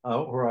Debts,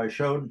 where I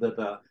showed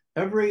that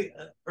every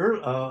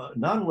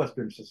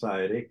non-Western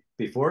society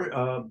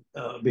before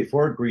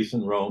Greece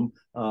and Rome,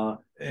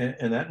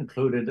 and that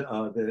included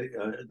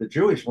the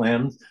Jewish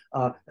lands,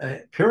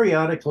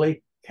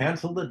 periodically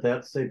canceled the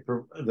debts.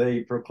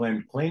 They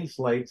proclaimed clean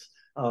slates,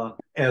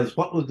 as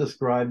what was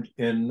described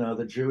in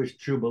the Jewish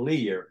Jubilee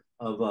year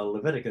of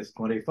Leviticus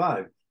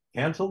 25.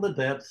 Cancel the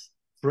debts,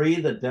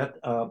 free the debt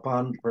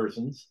bond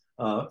persons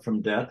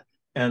from debt,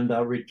 and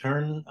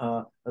return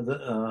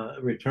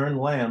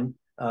land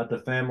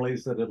to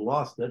families that had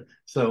lost it.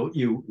 So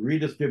you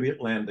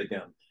redistribute land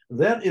again.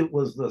 That it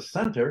was the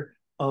center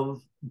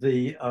of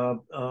the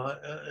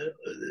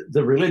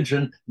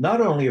religion,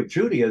 not only of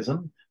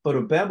Judaism, but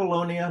of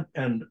Babylonia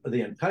and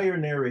the entire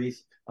Near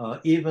East,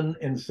 even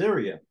in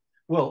Syria.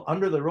 Well,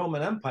 under the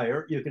Roman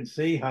Empire, you can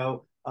see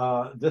how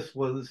this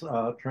was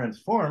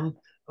transformed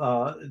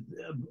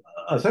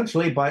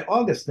essentially by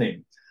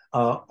Augustine.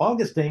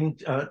 Augustine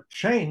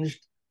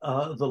changed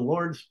the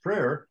Lord's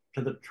Prayer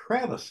to the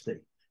travesty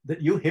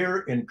that you hear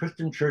in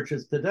Christian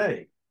churches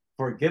today.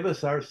 Forgive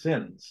us our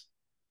sins,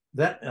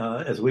 that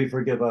as we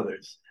forgive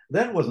others.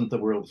 That wasn't the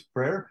world's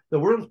prayer. The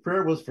world's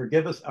prayer was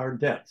forgive us our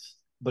debts.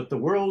 But the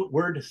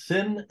word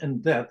sin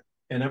and debt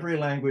in every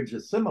language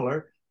is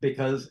similar,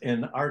 because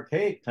in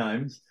archaic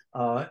times,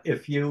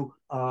 if you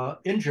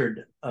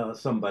injured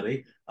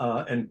somebody,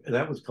 and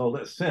that was called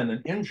a sin,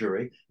 an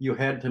injury, you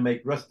had to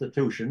make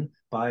restitution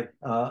by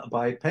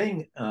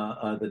paying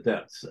the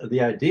debts.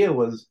 The idea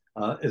was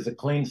is a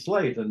clean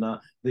slate, and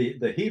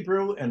the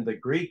Hebrew and the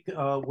Greek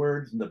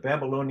words and the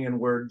Babylonian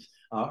words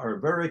are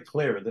very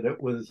clear that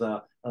it was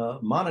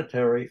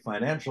monetary,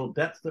 financial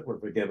debts that were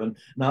forgiven,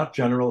 not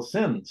general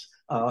sins.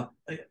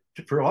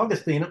 For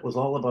Augustine, it was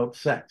all about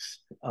sex,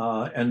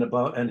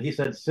 and he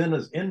said sin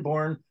is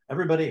inborn.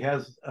 Everybody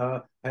has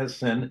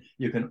sin.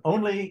 You can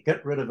only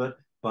get rid of it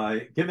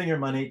by giving your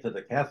money to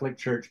the Catholic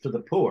Church, to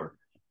the poor.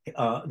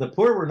 The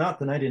poor were not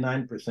the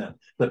 99%.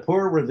 The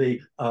poor were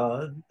the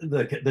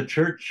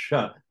church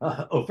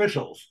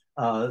officials.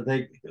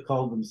 They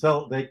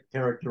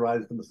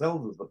characterized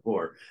themselves as the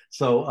poor.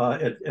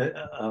 So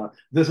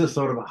this is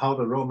sort of how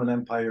the Roman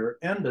Empire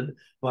ended,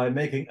 by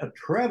making a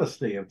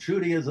travesty of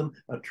Judaism,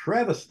 a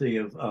travesty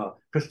of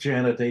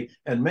Christianity,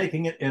 and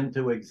making it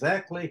into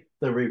exactly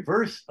the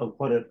reverse of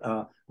what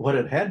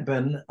it had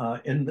been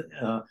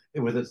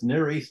with its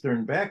Near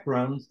Eastern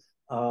backgrounds.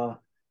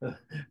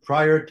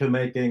 Prior to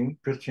making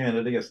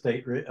Christianity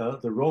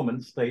the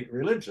Roman state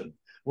religion.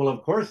 Well,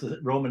 of course, the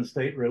Roman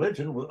state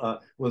religion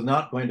was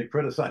not going to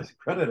criticize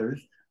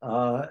creditors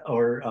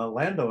or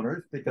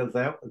landowners, because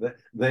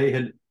they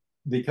had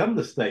become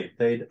the state.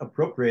 They'd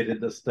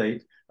appropriated the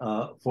state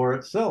for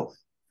itself.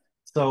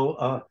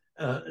 So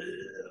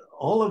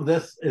all of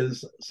this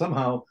is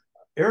somehow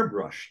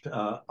airbrushed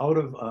out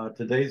of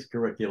today's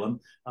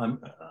curriculum,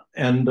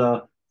 and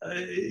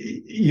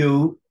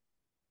you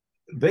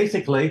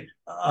basically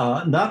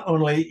not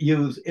only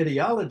use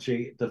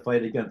ideology to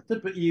fight against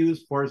it, but you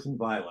use force and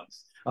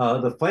violence.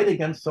 The fight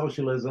against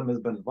socialism has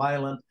been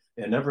violent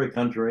in every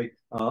country,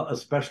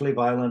 especially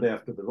violent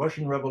after the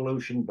Russian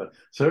Revolution, but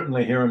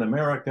certainly here in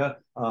America.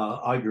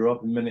 I grew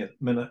up in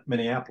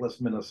Minneapolis,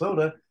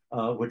 Minnesota,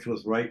 which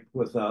was rife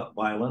with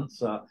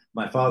violence.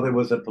 My father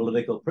was a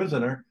political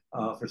prisoner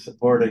for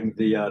supporting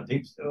the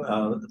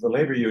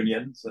labor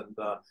unions and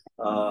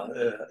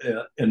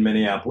in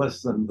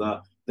Minneapolis, and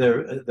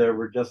there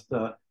were just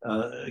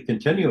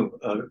continued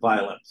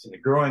violence.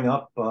 And growing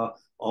up,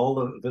 all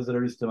the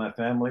visitors to my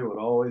family would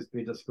always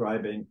be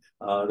describing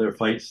their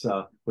fights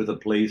with the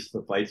police,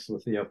 the fights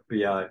with the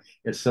FBI,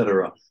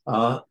 etc.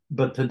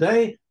 But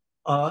today,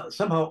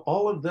 somehow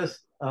all of this,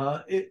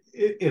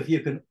 if you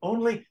can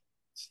only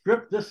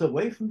strip this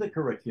away from the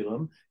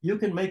curriculum, you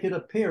can make it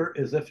appear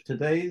as if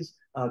today's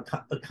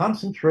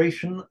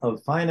concentration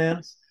of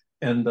finance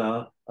and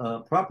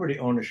property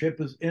ownership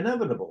is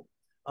inevitable.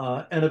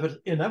 And if it's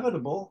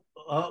inevitable,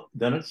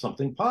 then it's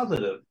something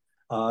positive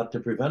to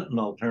prevent an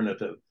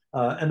alternative.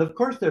 And of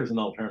course, there's an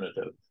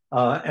alternative.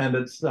 And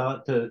it's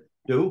to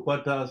do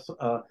what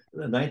the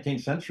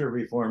 19th century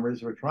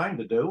reformers were trying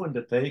to do, and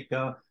to take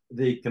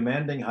the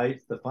commanding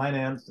heights, the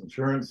finance,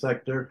 insurance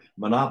sector,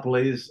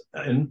 monopolies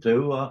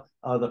into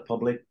the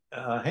public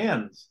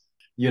hands.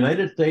 The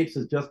United States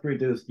has just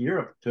reduced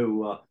Europe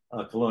to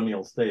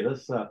colonial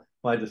status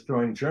by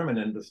destroying German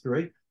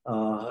industry,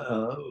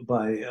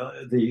 by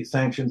the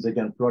sanctions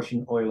against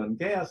Russian oil and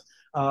gas.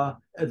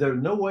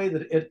 There's no way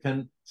that it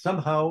can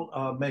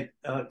somehow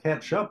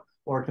catch up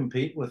or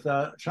compete with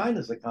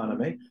China's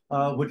economy,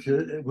 which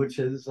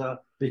has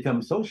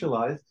become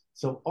socialized.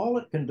 So all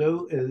it can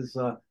do is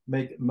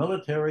make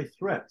military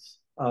threats.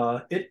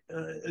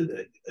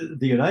 The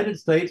United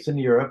States and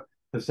Europe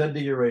have said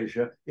to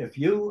Eurasia, if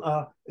you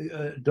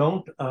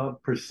don't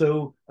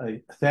pursue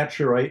a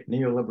Thatcherite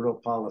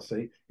neoliberal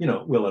policy,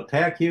 we'll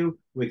attack you,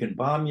 we can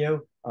bomb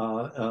you.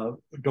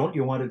 Don't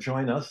you want to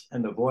join us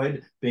and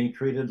avoid being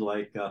treated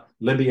like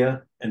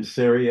Libya and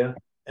Syria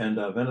and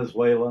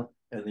Venezuela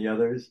and the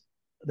others?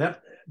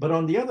 But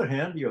on the other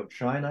hand, you have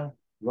China,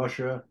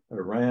 Russia,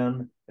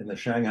 Iran, and the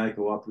Shanghai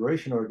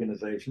Cooperation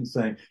Organization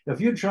saying,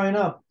 if you join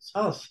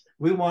us,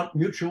 we want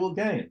mutual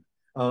gain.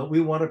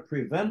 We want to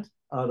prevent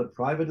the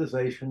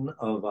privatization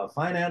of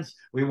finance.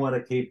 We want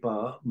to keep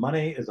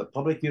money as a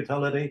public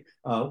utility.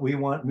 We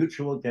want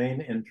mutual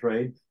gain in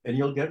trade, and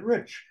you'll get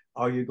rich.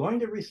 Are you going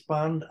to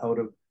respond out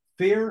of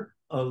fear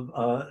of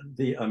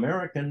the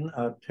American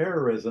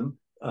terrorism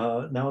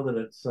now that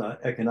its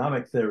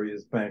economic theory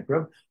is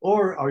bankrupt,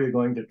 or are you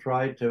going to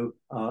try to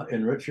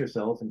enrich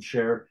yourself and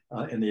share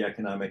in the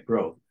economic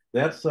growth?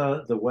 That's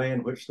the way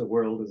in which the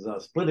world is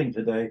splitting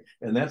today,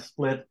 and that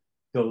split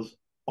goes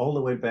all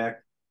the way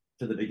back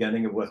to the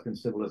beginning of Western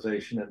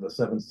civilization in the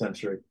 7th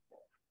century.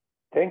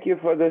 Thank you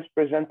for this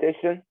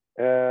presentation.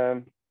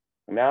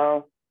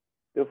 Now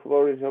the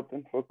floor is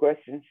open for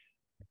questions.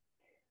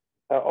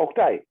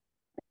 Oktay,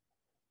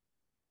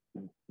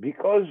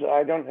 because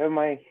I don't have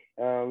my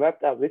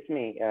laptop with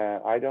me,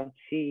 I don't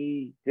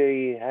see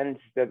the hands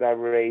that are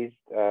raised.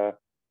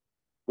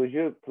 Could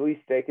you please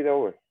take it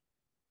over?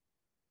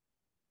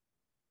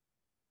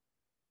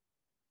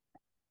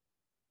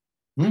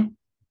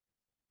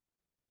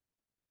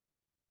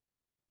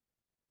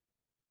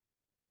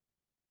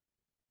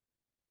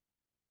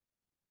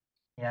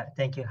 Yeah,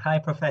 thank you. Hi,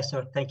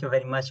 Professor. Thank you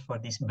very much for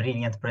this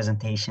brilliant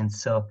presentation.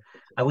 So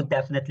I would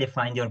definitely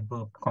find your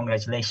book.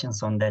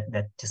 Congratulations on that.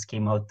 That just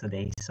came out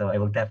today. So I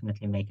will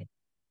definitely make it.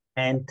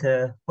 And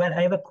well,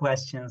 I have a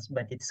questions,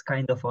 but it's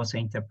kind of also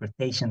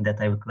interpretation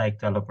that I would like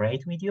to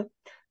elaborate with you.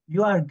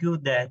 You argue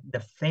that the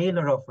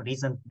failure of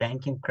recent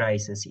banking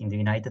crisis in the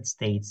United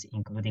States,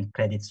 including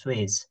Credit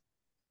Suisse,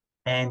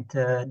 and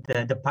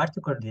the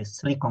particularly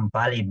Silicon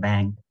Valley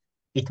Bank,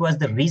 it was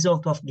the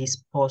result of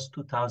this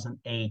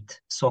post-2008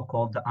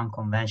 so-called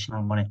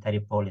unconventional monetary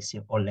policy,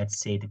 or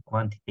let's say the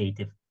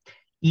quantitative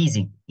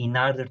easing, in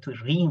order to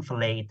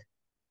reinflate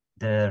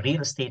the real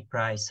estate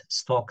price,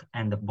 stock,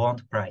 and the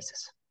bond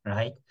prices,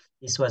 right?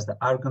 This was the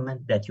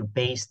argument that you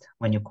based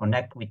when you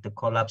connect with the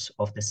collapse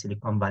of the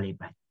Silicon Valley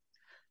Bank.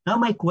 Now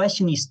my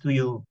question is to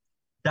you,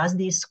 does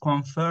this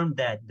confirm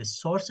that the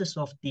sources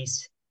of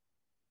this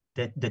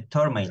the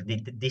turmoil,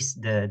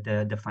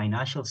 the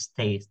financial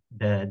state,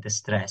 the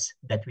stress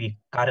that we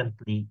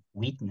currently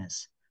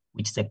witness,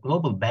 which is a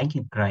global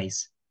banking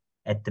crisis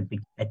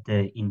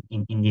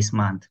in this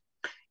month,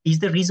 is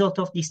the result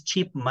of this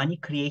cheap money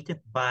created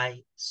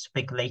by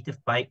speculative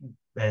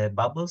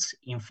bubbles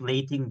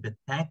inflating the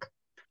tech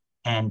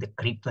and the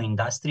crypto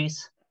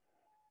industries?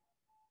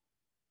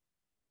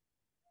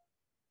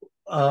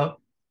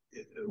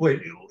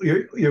 Wait,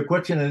 your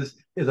question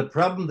is a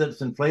problem that's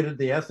inflated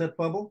the asset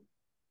bubble?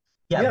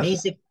 Yeah,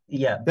 yes.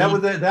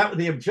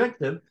 The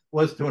objective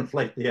was to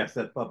inflate the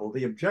asset bubble.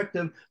 The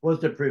objective was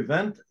to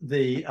prevent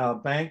the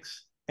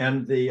banks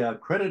and the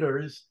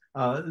creditors,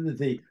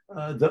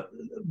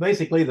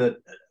 basically the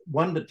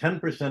 1 to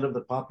 10% of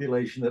the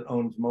population that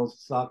owns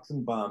most stocks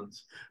and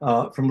bonds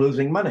from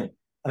losing money.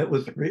 It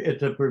was to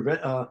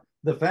prevent.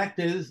 The fact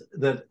is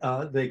that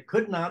they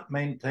could not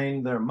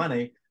maintain their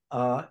money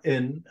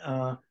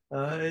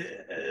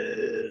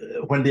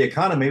when the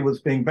economy was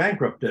being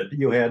bankrupted.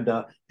 You had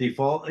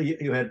default,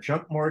 you had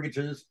junk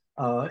mortgages.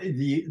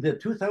 The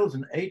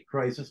 2008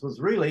 crisis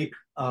was really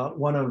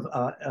one of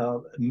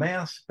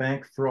mass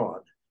bank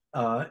fraud.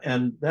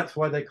 And that's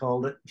why they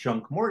called it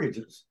junk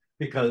mortgages,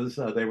 because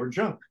they were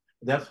junk.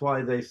 That's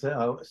why they said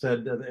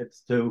that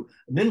it's to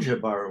ninja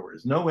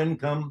borrowers, no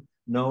income,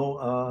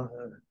 no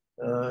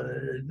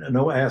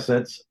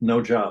assets,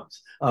 no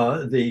jobs.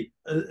 The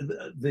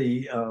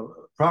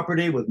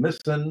property with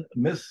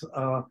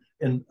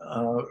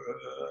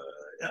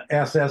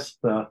assessed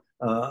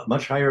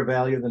much higher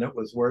value than it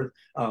was worth.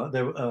 At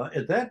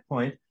that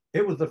point,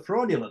 it was the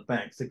fraudulent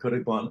banks that could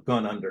have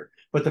gone under.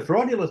 But the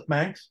fraudulent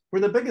banks were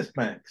the biggest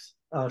banks.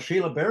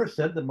 Sheila Bair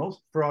said the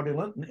most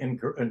fraudulent and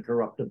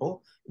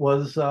incorruptible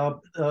was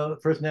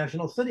First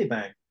National City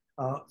Bank,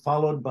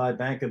 followed by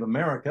Bank of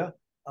America.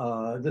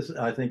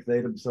 I think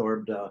they'd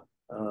absorbed some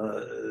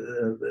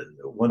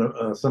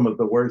of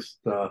the worst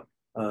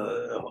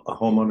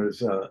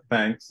homeowners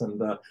banks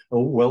and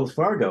Wells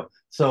Fargo.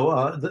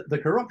 So the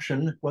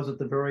corruption was at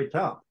the very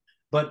top.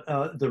 But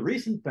the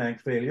recent bank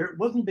failure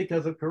wasn't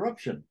because of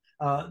corruption.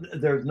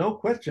 There's no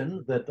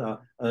question that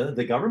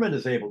the government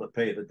is able to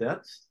pay the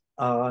debts.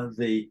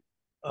 The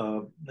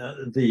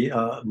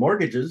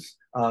mortgages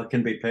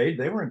can be paid.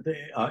 They weren't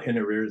in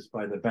arrears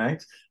by the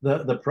banks.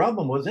 The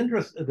problem was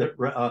interest.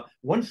 That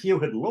once you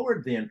had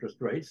lowered the interest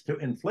rates to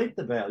inflate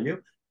the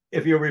value,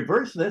 if you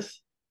reverse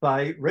this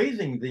by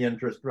raising the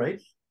interest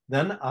rates,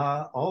 then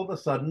all of a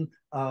sudden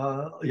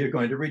you're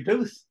going to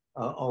reduce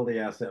all the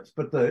assets.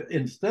 But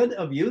instead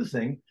of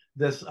using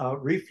this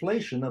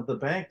reflation of the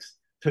banks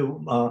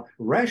to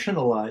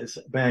rationalize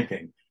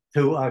banking,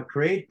 to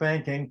create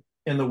banking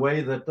in the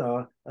way that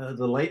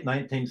the late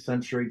 19th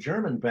century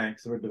German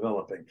banks were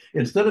developing.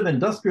 Instead of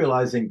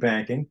industrializing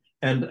banking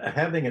and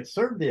having it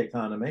serve the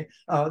economy,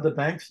 the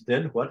banks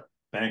did what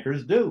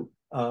bankers do.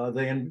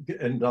 They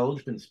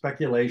indulged in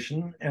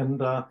speculation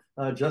and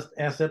just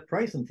asset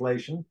price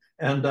inflation,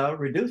 and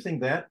reducing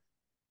that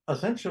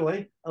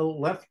essentially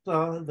left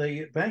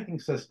the banking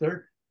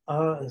sector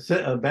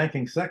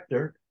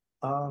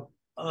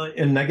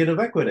in negative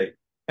equity,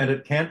 and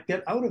it can't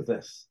get out of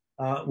this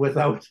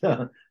without.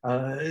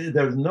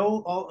 There's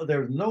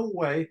no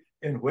way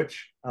in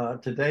which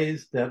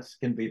today's debts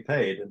can be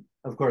paid, and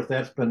of course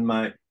that's been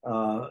my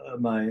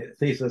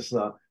thesis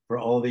for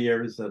all the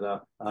years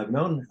that I've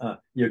known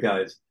you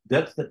guys.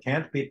 Debts that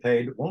can't be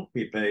paid won't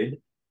be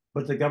paid,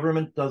 but the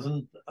government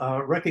doesn't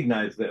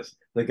recognize this.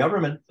 The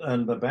government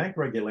and the bank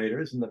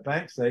regulators and the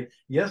banks say,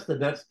 yes, the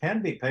debts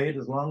can be paid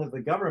as long as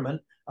the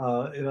government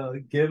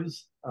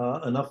gives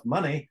enough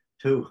money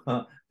to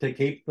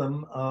keep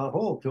them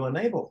whole, to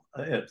enable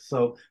it.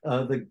 So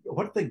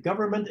what the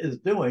government is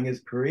doing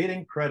is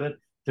creating credit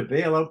to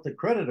bail out the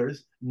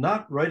creditors,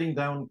 not writing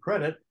down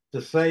credit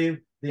to save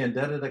the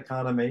indebted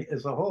economy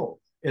as a whole.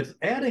 It's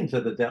adding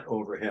to the debt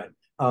overhead.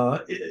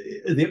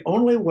 The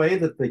only way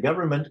that the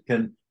government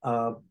can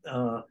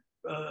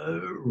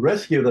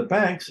rescue the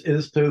banks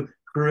is to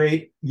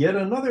create yet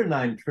another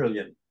 $9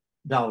 trillion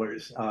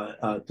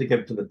to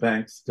give to the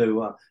banks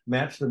to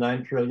match the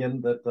 $9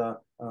 trillion that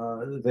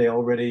they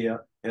already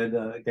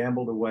had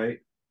gambled away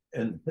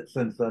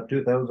since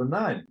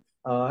 2009.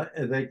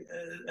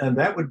 And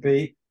that would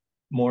be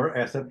more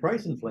asset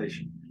price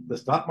inflation. The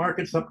stock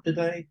market's up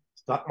today.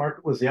 Stock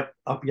market was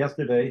up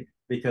yesterday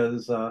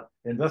because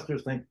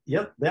investors think,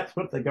 yep, that's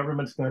what the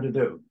government's going to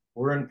do.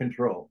 We're in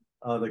control.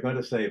 They're going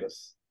to save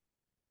us.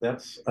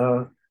 That's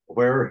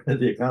where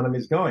the economy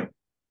is going.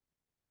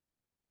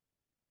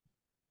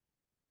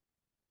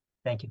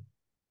 Thank you.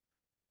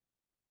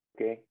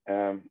 Okay.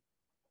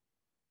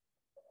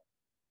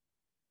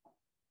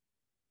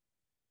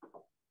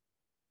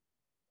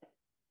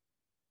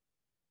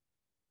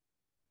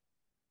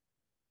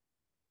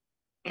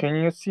 Can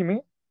you see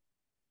me?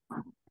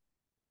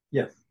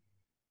 Yes.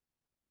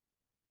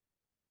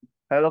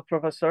 Hello,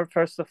 Professor.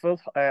 First of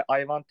all,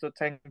 I want to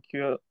thank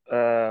you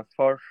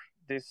for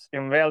this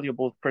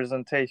invaluable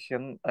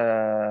presentation.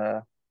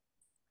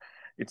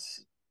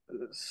 It's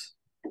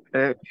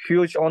a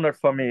huge honor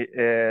for me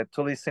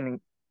to listen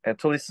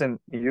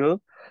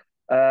you.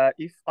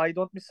 If I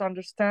don't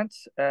misunderstand,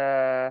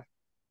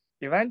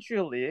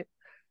 eventually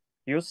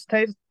you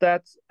state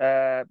that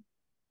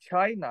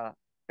China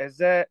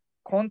as a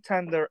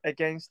contender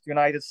against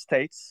United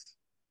States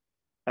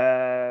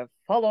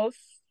follows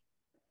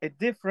a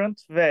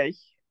different way.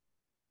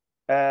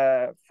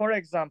 For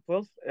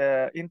example,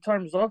 in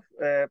terms of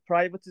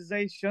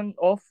privatization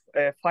of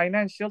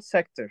financial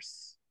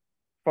sectors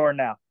for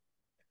now.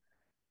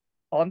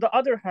 On the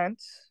other hand,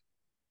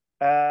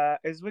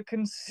 as we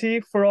can see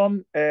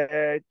from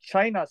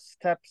China's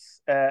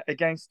steps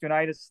against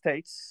United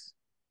States,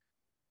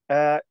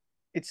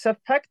 it's a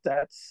fact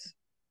that,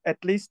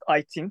 at least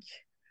I think,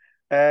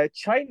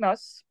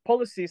 China's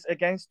policies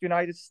against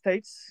United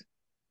States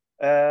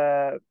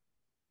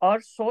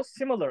are so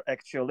similar,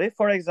 actually.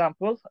 For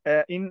example,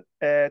 in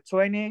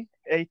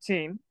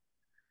 2018,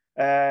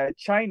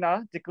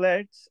 China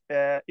declared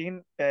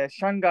in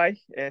Shanghai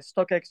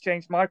stock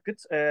exchange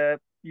market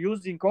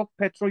using of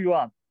petro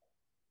yuan,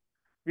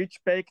 which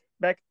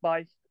backed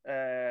by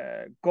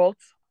gold.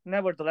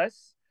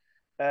 Nevertheless,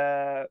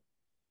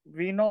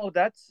 we know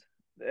that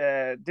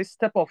this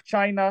step of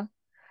China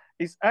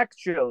is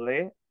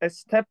actually a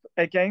step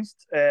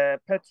against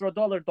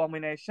petrodollar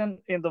domination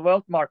in the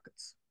world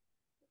markets.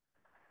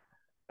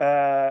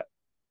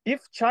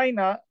 If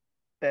China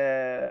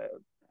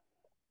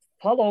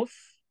follows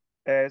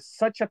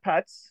such a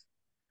path,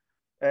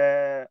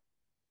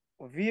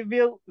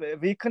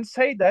 we can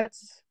say that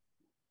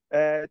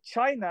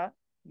China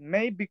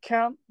may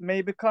become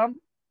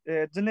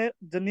the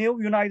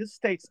new United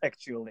States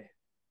actually.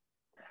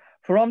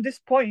 From this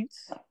point,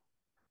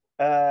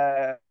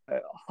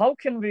 how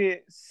can we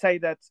say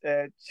that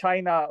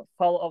China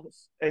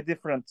follows a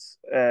different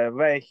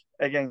way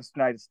against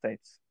United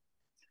States?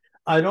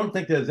 I don't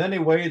think there's any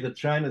way that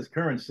China's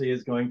currency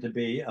is going to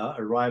be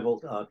a rival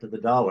to the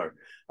dollar.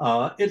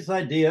 Its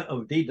idea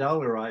of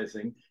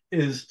de-dollarizing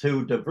is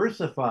to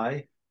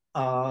diversify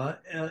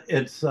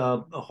its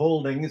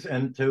holdings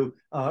and to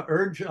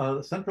urge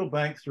central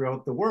banks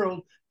throughout the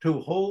world to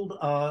hold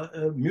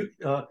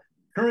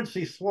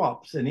currency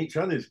swaps in each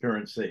other's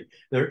currency.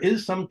 There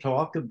is some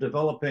talk of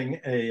developing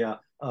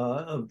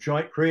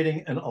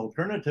creating an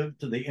alternative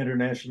to the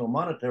International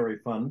Monetary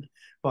Fund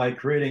by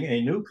creating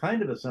a new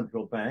kind of a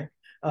central bank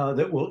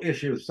that will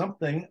issue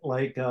something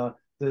like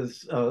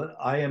this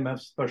IMF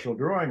special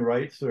drawing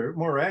rights, or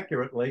more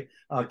accurately,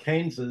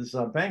 Keynes's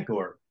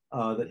Bancor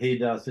that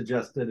he'd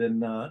suggested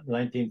in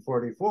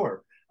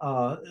 1944.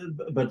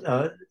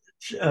 But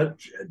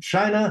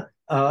China,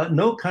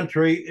 no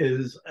country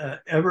is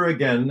ever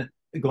again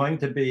going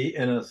to be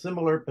in a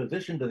similar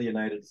position to the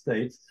United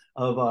States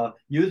of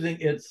using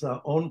its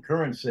own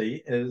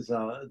currency as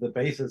the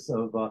basis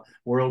of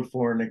world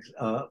foreign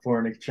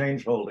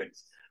exchange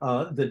holdings.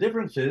 The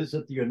difference is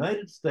that the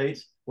United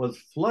States was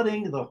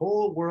flooding the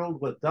whole world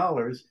with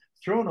dollars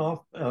thrown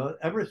off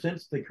ever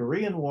since the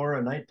Korean War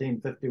in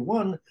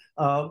 1951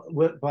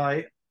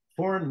 by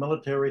foreign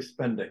military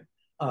spending.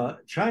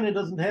 China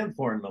doesn't have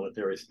foreign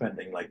military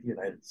spending like the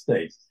United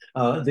States.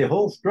 The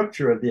whole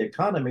structure of the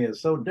economy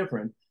is so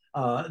different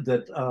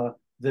that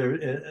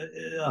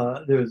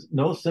there's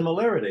no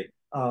similarity.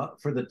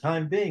 For the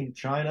time being,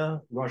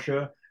 China,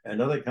 Russia, and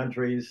other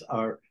countries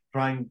are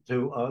trying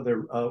to,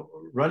 they're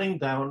running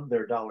down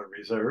their dollar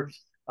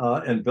reserves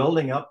and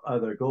building up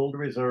their gold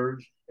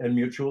reserves and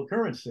mutual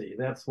currency.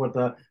 That's what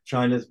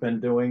China's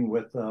been doing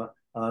with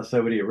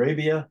Saudi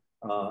Arabia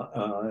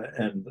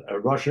and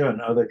Russia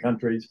and other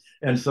countries.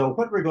 And so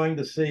what we're going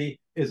to see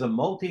is a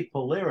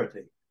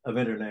multipolarity of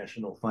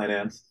international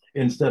finance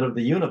instead of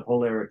the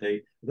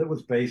unipolarity that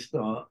was based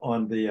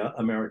on the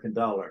American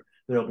dollar.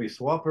 There'll be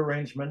swap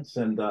arrangements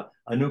and a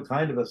new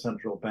kind of a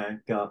central bank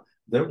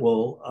that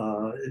will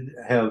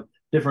have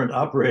different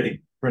operating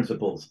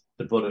principles,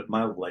 to put it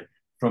mildly,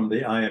 from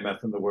the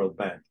IMF and the World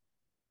Bank.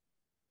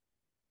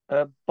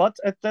 But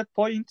at that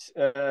point,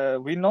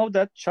 we know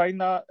that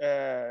China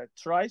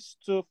tries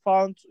to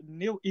found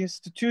new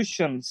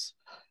institutions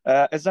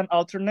as an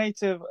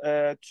alternative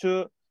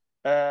to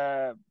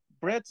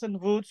Bretton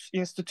Woods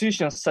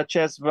institutions such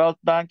as World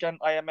Bank and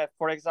IMF.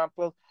 For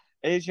example,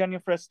 Asian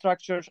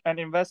Infrastructure and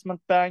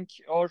Investment Bank,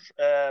 or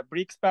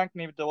BRICS Bank,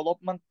 New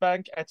Development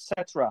Bank,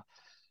 etc.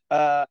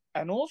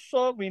 And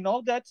also we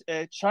know that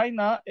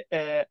China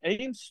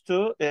aims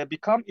to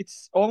become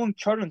its own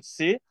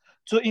currency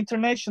to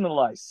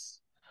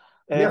internationalize.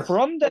 Yes.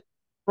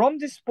 From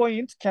this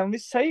point, can we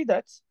say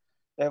that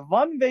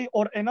one way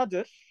or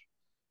another,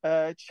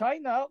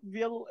 China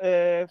will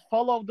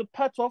follow the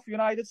path of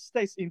United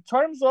States in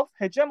terms of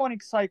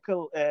hegemonic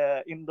cycle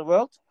in the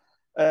world?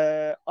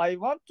 I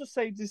want to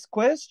say this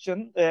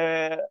question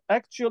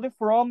actually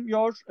from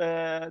your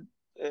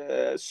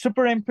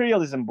super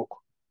imperialism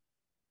book.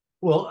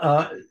 Well,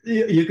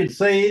 you could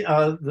say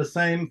the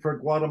same for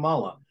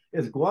Guatemala.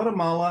 Is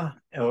Guatemala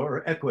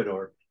or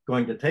Ecuador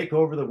going to take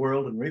over the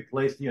world and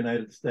replace the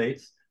United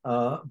States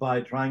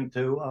by trying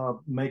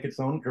to make its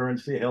own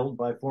currency held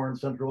by foreign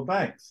central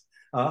banks?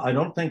 I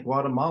don't think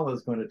Guatemala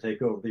is going to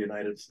take over the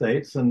United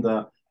States, and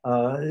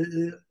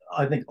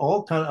I think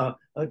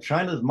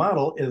China's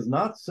model is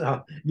not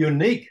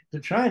unique to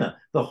China.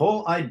 The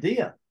whole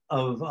idea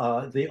of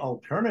the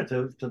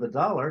alternative to the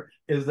dollar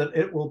is that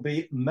it will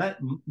be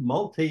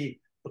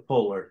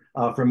multipolar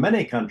for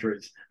many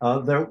countries.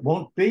 There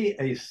won't be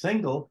a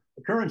single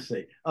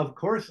currency. Of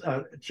course,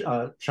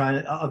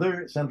 China,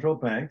 other central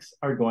banks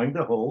are going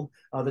to hold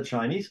the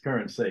Chinese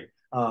currency,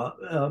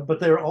 but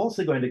they're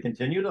also going to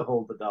continue to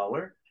hold the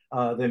dollar.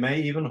 They may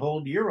even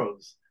hold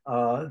euros.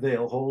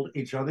 They'll hold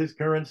each other's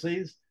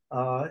currencies.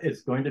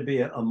 It's going to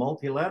be a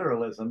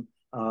multilateralism,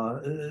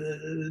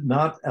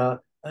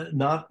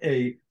 not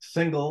a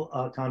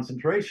single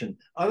concentration.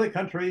 Other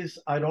countries,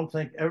 I don't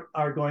think,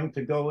 are going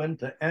to go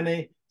into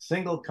any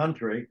single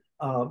country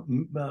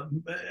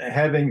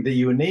having the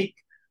unique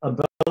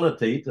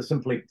ability to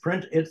simply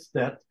print its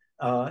debt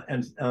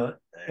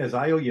as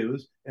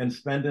IOUs and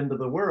spend into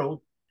the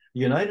world.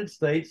 The United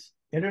States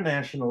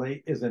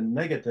internationally is in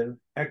negative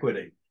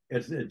equity.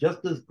 It's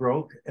just as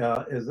broke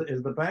as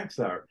the banks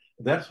are.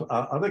 That's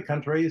other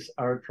countries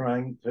are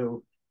trying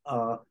to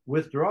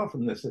withdraw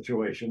from this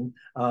situation.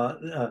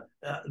 I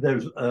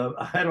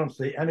don't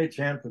see any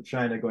chance of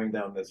China going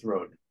down this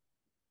road.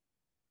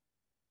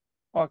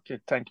 Okay,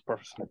 thank you,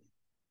 Professor.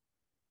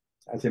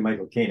 I see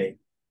Michael Keeney.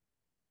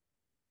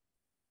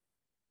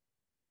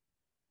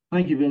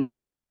 Thank you very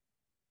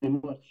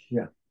much.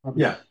 Yeah. That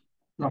was, Yeah.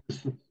 that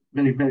was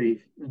very,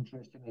 very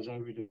interesting, as I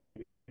would have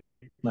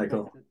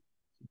Michael. expected.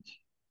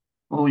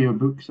 All your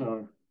books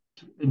are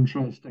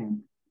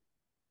interesting.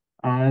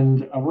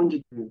 And I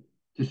wanted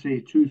to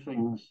say two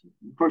things.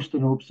 First,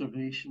 an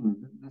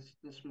observation.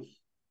 This was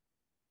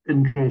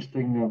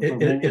interesting for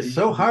many It's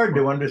so reasons. hard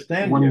to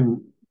understand One,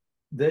 you.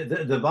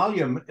 The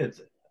volume,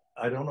 it's,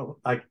 I don't know,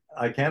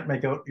 I can't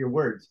make out your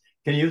words.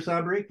 Can you,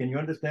 Sabri? Can you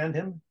understand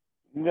him?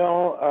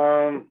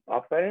 No,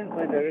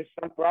 apparently there is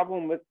some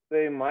problem with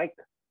the mic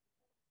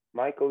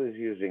Michael is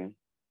using.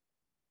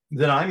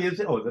 That I'm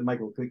using? Oh, that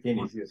Michael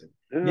Keeney is using.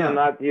 No, Yeah.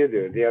 not you,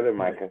 do the other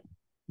Michael.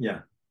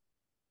 Yeah.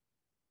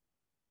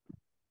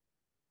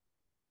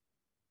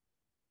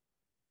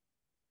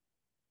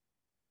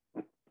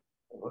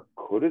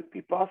 Could it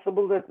be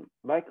possible that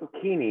Michael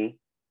Keeney,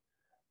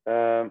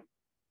 yeah,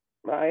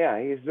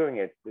 he's doing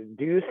it.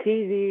 Do you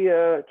see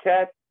the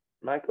chat,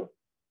 Michael?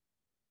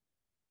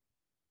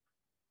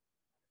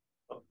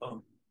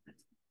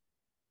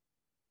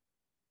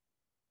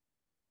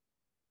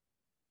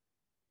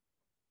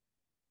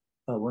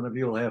 One of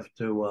you will have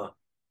to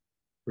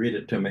read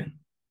it to me.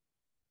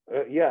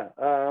 Yeah,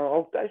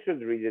 I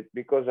should read it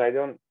because I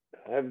don't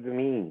have the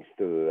means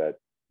to do that.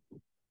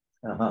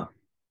 Uh-huh.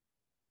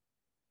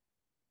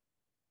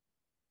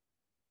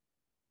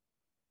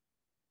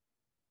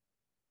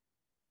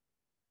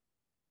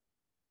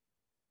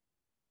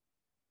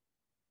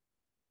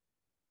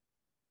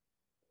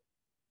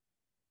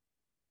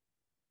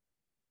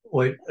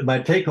 Wait, my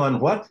take on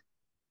what?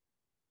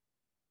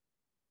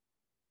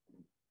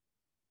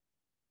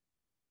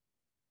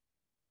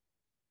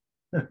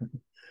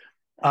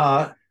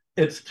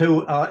 It's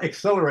to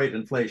accelerate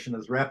inflation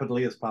as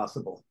rapidly as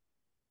possible.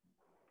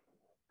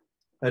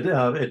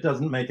 It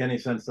doesn't make any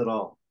sense at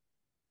all.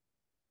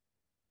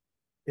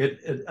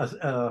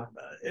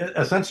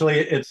 Essentially,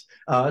 it's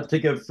to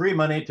give free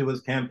money to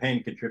his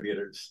campaign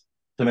contributors,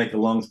 to make a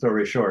long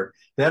story short.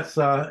 That's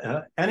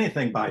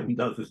anything Biden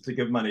does is to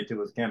give money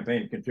to his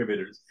campaign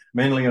contributors,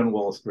 mainly on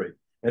Wall Street.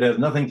 It has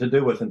nothing to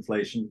do with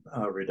inflation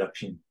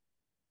reduction.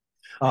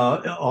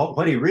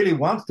 What he really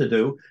wants to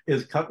do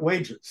is cut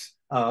wages.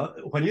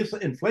 When you say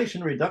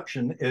inflation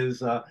reduction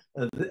is,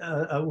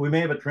 we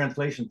may have a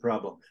translation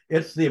problem.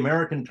 It's the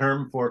American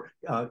term for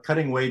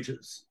cutting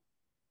wages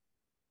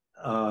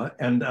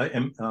and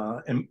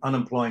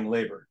unemploying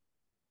labor.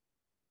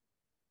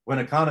 When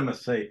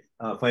economists say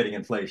fighting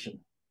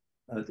inflation,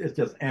 it's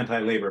just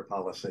anti-labor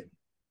policy.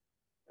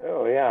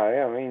 Oh,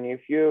 yeah. I mean,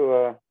 if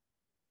you...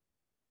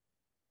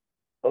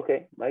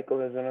 Okay, Michael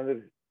has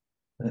another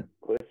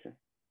question.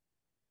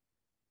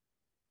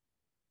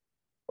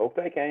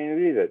 Okay, can you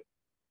read it?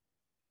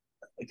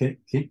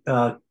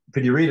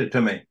 Could you read it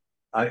to me?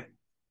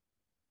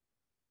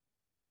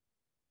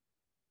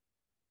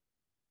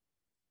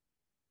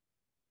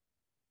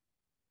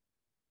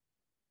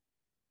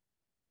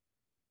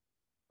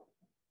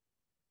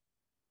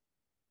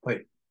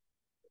 Wait,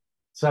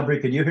 Sabri,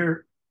 could you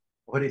hear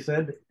what he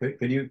said?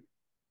 Could you?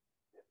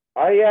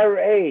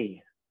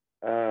 IRA.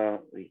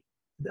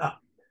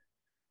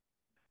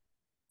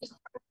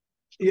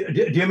 Do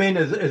you mean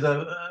as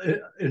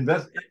a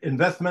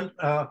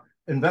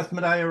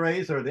investment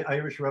IRAs or the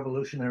Irish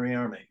Revolutionary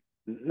Army?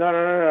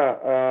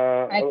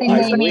 No. I think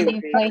they mean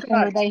Inflation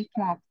Reduction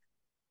Act.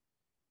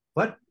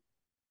 What?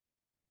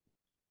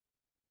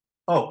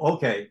 Oh,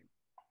 okay.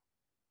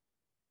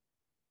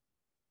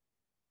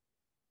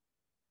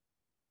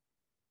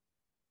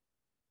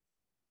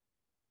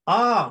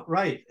 Ah,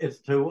 right. It's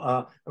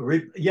to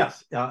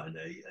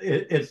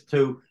it's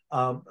to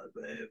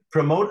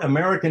promote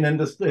American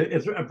industry.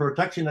 It's a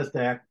protectionist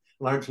act,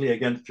 largely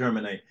against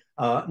Germany.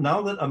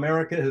 Now that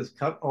America has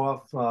cut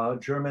off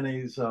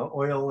Germany's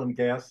oil and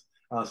gas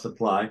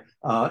supply,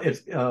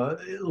 it's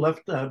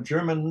left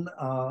German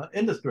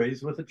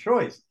industries with a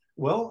choice.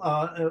 Well,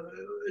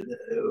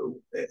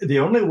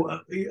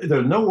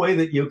 there's no way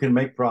that you can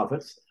make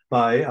profits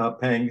by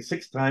paying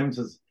 6 times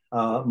as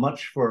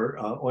much for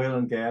oil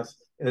and gas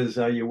as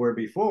you were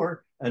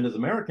before, and as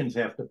Americans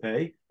have to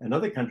pay, and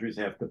other countries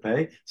have to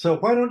pay. So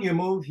why don't you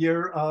move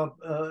your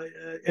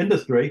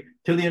industry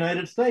to the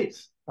United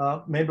States,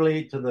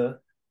 maybe to the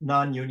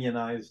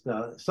non-unionized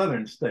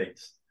southern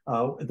states?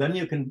 Then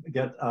you can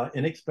get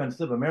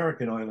inexpensive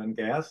American oil and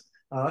gas,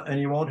 and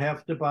you won't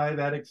have to buy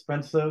that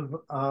expensive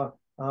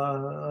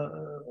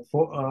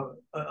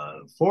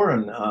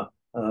foreign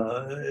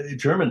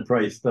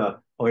German-priced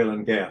oil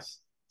and gas.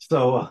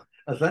 So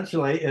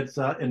essentially, it's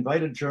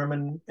invited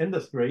German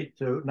industry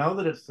to, now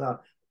that it's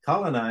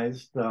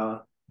colonized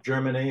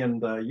Germany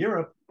and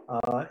Europe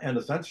and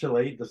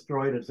essentially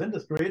destroyed its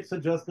industry, it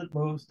suggests it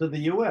moves to the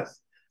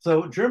US.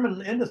 So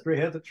German industry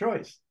has a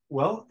choice.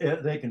 Well,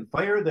 they can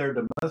fire their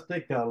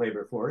domestic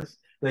labor force.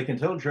 They can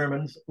tell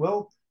Germans,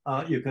 well,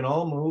 you can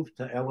all move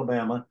to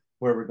Alabama,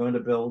 where we're going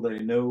to build a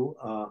new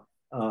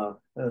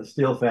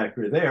steel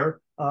factory there.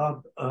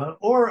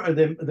 Or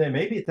they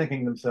may be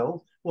thinking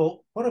themselves,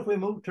 well, what if we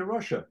move to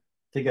Russia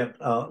to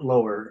get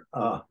lower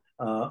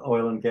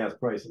oil and gas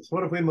prices?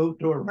 What if we move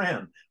to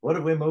Iran? What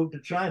if we move to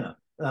China?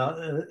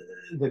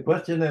 the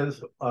question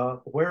is,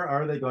 where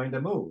are they going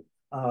to move?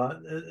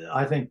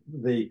 I think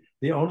the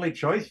only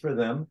choice for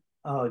them,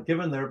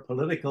 given their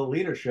political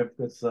leadership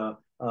that's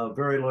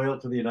very loyal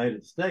to the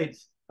United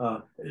States,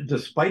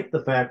 despite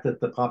the fact that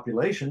the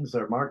populations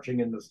are marching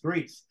in the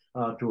streets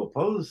to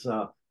oppose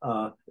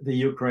the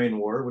Ukraine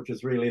war, which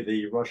is really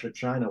the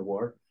Russia-China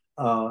war,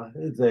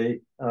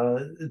 the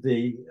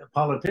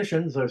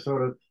politicians are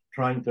sort of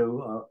trying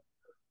to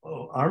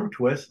arm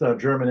twist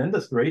German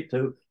industry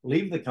to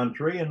leave the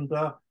country and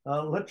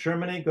let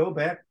Germany go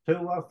back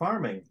to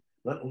farming.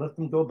 Let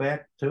them go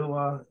back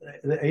to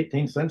the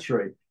 18th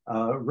century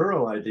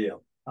rural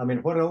ideal. I mean,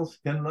 what else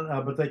can,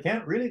 but they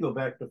can't really go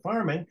back to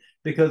farming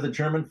because the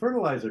German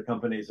fertilizer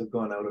companies have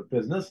gone out of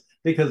business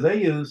because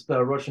they used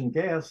Russian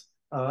gas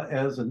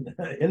as an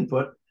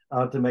input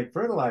to make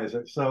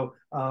fertilizer. So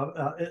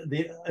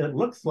it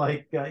looks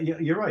like,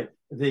 you're right,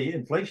 the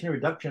Inflation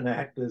Reduction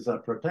Act is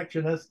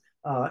protectionist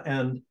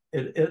and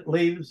it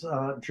leaves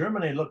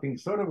Germany looking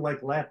sort of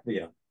like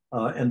Latvia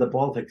and the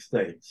Baltic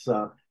states.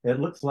 It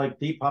looks like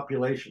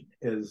depopulation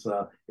is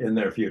in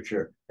their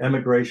future,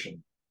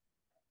 emigration.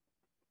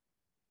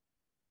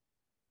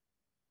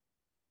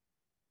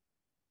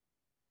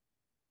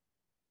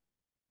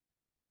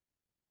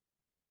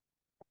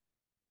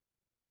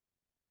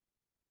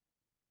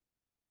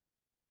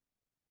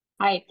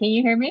 Hi, can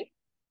you hear me?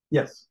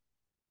 Yes.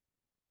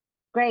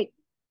 Great.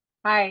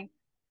 Hi.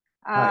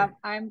 Hi.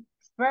 I'm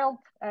thrilled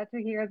to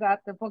hear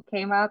that the book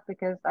came out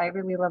because I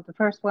really loved the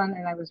first one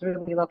and I was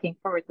really looking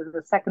forward to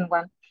the second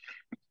one.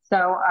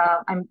 So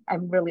I'm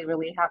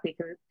really happy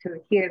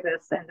to hear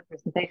this, and the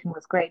presentation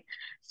was great.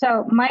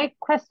 So my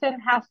question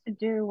has to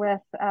do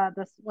with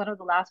this one of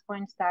the last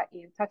points that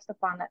you touched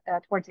upon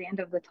towards the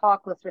end of the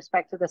talk with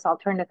respect to this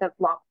alternative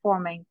bloc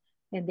forming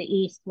in the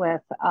East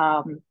with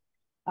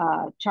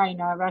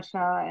China,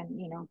 Russia, and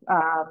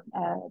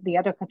the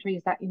other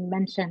countries that you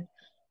mentioned.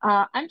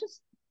 I'm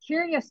just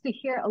curious to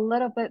hear a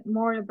little bit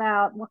more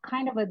about what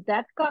kind of a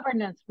debt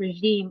governance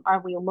regime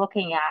are we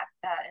looking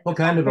at? What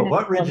kind of a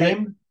what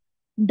regime?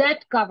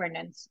 Debt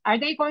governance. Are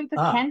they going to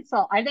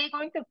cancel? Are they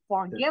going to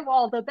forgive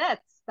all the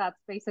debts? That's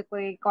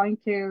basically going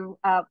to,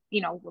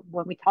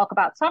 when we talk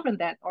about sovereign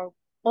debt, or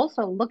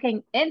also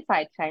looking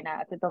inside China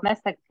at the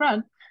domestic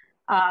front.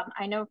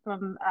 I know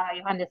from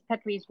Johannes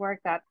Petri's work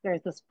that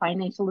there's this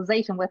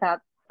financialization without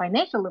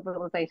financial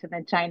liberalization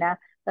in China,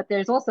 but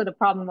there's also the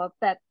problem of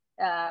that,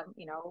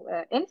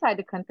 inside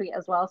the country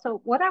as well. So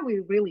what are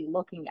we really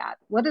looking at?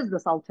 What is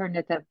this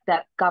alternative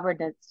debt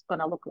governance going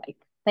to look like?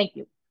 Thank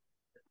you.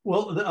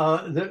 Well,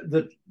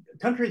 the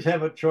countries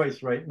have a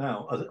choice right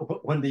now.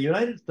 When the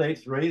United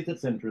States raised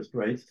its interest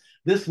rates,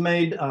 this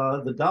made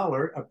the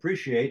dollar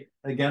appreciate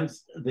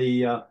against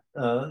the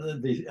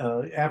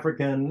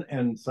African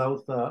and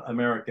South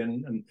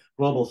American and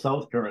global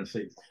South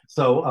currencies.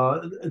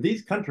 So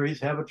these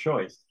countries have a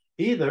choice.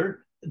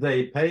 Either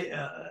they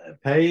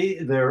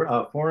pay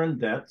their foreign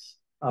debts,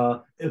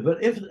 but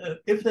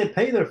if they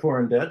pay their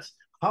foreign debts,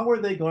 how are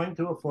they going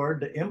to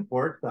afford to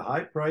import the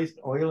high-priced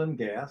oil and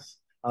gas,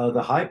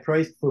 the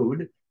high-priced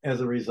food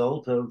as a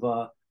result of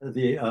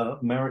the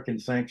American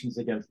sanctions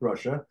against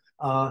Russia?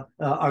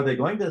 Are they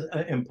going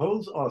to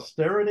impose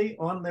austerity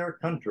on their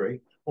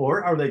country,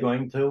 or are they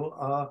going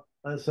to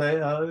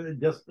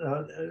just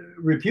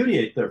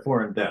repudiate their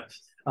foreign debts?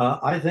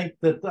 I think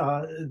that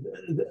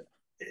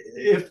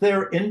if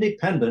they're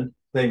independent,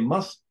 they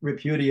must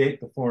repudiate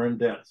the foreign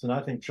debts. And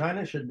I think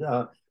China should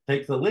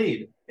take the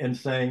lead in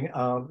saying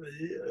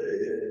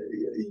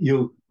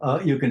you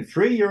can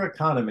free your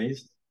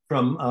economies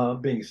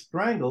from being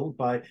strangled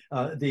by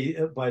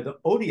the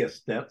odious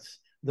debts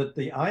that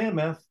the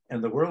IMF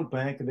and the World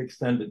Bank have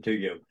extended to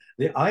you.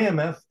 The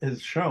IMF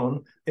has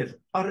shown the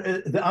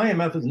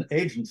IMF is an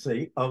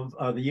agency of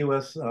the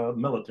U.S.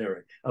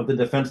 military, of the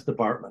Defense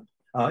Department.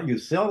 You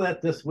saw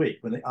that this week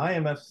when the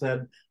IMF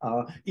said,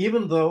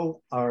 even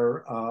though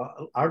our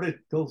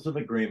articles of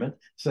agreement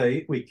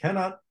say we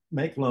cannot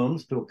make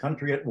loans to a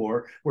country at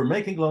war, we're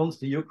making loans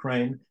to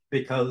Ukraine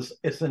because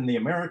it's in the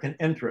American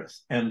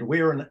interest, and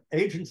we're an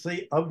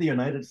agency of the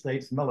United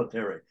States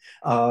military.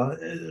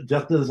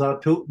 Just as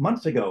 2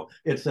 months ago,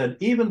 it said,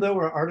 even though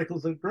our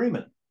articles of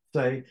agreement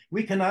say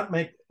we cannot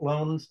make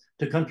loans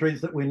to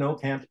countries that we know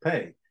can't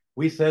pay.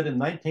 We said in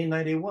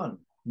 1991,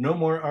 no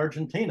more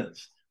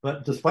Argentinas.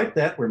 But despite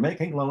that, we're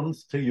making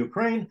loans to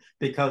Ukraine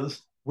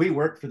because we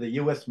work for the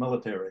US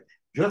military.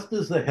 Just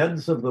as the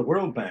heads of the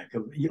World Bank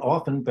have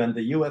often been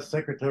the US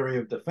Secretary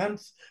of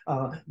Defense,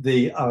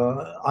 the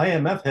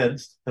IMF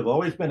heads have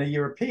always been a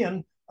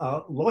European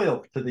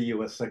loyal to the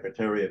US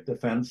Secretary of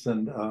Defense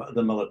and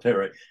the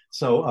military.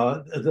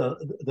 So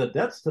the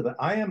debts to the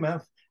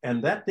IMF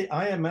and that the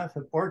IMF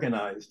have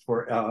organized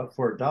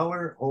for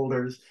dollar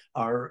holders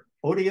are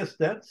odious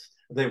debts.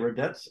 They were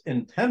debts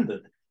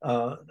intended,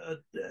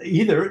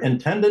 either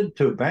intended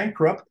to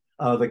bankrupt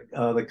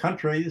the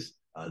countries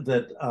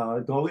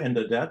that go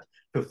into debt,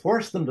 to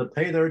force them to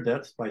pay their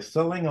debts by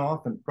selling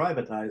off and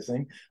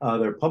privatizing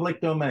their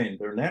public domain,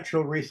 their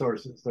natural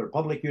resources, their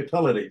public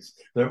utilities,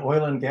 their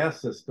oil and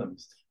gas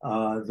systems,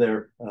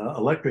 their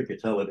electric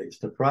utilities,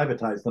 to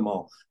privatize them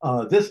all.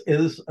 This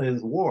is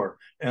war,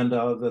 and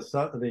the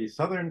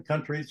southern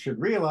countries should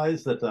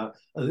realize that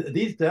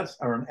these debts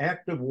are an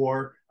act of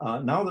war.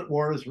 Now that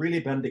war has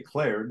really been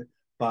declared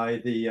by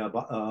the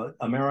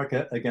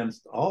America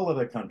against all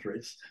other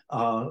countries,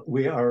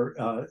 we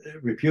are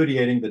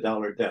repudiating the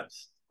dollar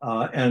debts.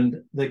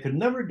 And they could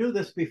never do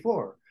this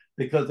before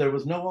because there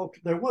was no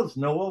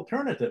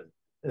alternative,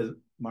 as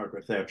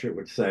Margaret Thatcher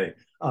would say.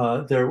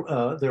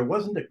 There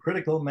wasn't a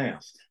critical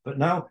mass. But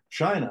now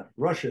China,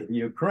 Russia, the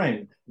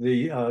Ukraine,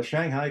 the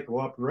Shanghai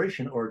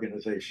Cooperation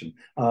Organization,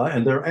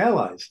 and their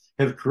allies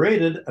have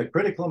created a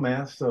critical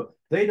mass, so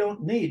they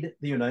don't need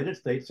the United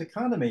States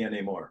economy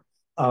anymore.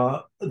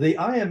 The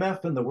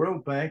IMF and the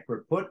World Bank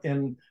were put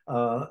in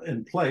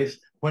place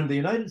when the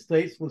United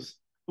States was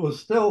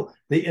still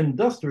the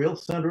industrial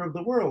center of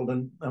the world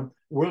in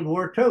World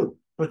War II,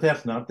 but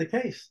that's not the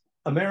case.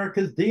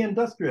 America's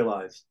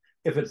deindustrialized.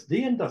 If it's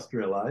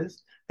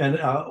deindustrialized, and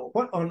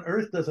what on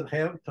earth does it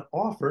have to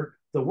offer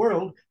the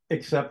world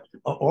except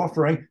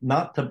offering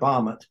not to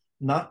bomb it,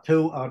 not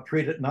to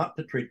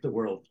treat the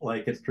world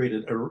like it's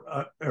treated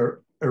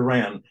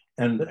Iran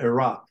and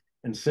Iraq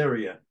and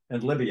Syria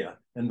and Libya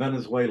and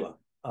Venezuela.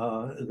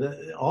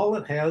 All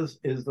it has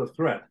is the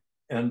threat,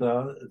 and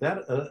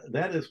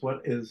that is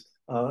what is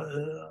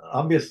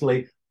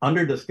obviously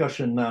under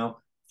discussion now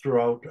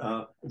throughout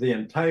the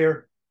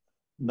entire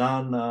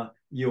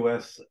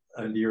non-US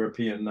and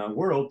European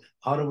world.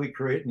 How do we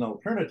create an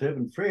alternative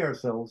and free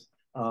ourselves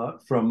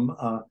to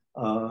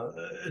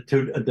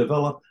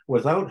develop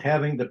without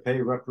having to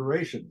pay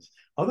reparations?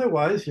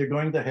 Otherwise, you're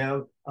going to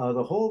have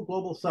the whole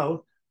global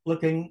South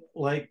looking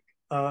like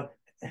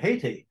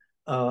Haiti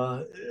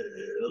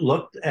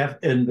looked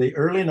at in the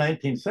early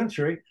 19th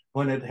century,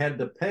 when it had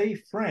to pay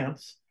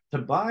France to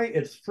buy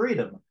its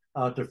freedom,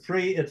 to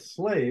free its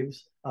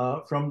slaves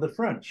from the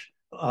French.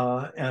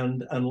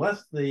 And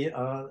unless the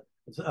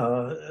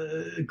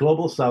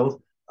global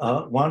South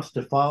wants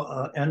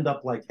to end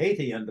up like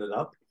Haiti ended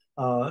up,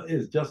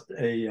 is just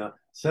a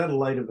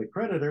satellite of the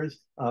creditors,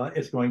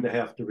 it's going to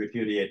have to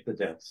repudiate the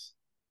debts.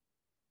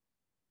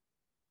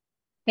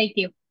 Thank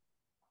you.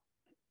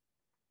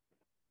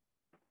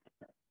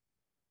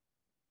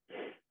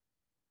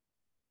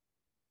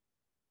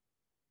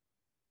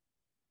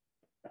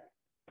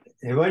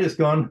 Have I just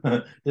gone,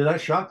 did I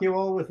shock you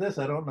all with this?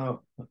 I don't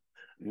know.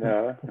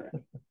 No.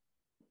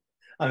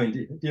 I mean,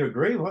 do you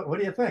agree? What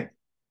do you think?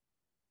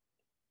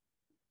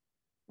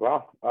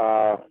 Well,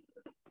 I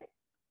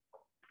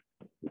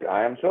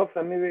am so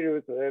familiar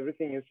with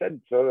everything you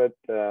said, so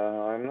that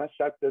I'm not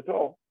shocked at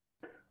all.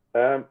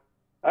 I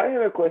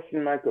have a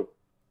question, Michael.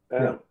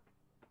 Yeah.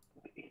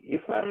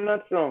 If I'm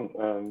not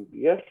wrong,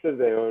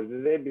 yesterday or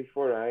the day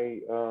before,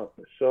 I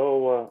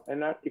saw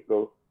an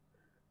article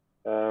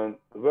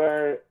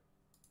where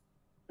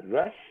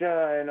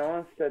Russia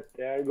announced that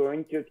they are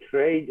going to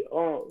trade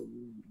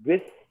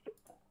with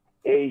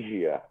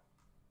Asia.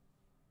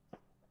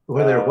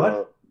 Whether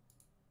what?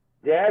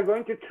 They are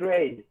going to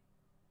trade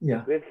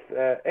with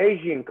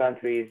Asian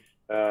countries,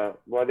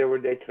 whatever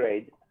they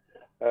trade,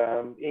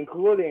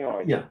 including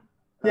oil.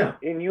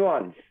 In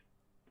yuans.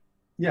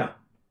 Yeah.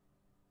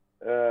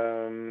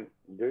 Do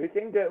you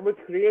think that would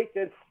create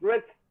a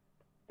threat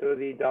to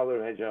the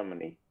dollar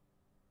hegemony?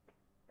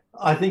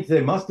 I think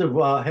they must have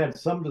had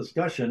some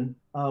discussion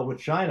with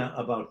China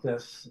about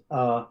this,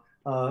 that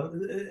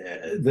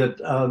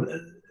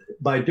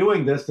by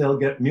doing this, they'll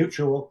get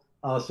mutual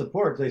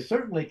support. They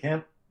certainly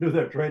can't do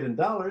their trade in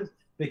dollars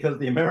because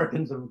the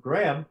Americans have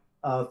grabbed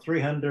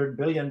 $300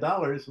 billion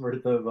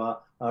worth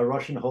of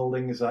Russian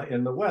holdings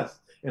in the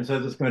West and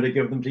says it's going to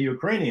give them to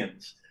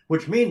Ukrainians,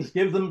 which means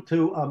give them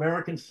to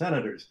American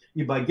senators.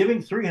 By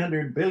giving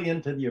 $300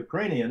 billion to the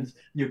Ukrainians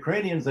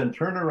then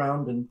turn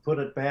around and put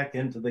it back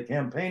into the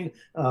campaign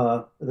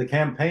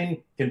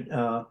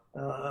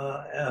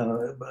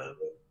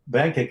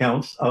bank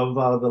accounts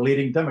of the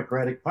leading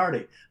Democratic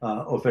Party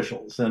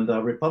officials and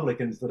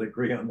Republicans that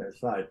agree on their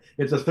side.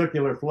 It's a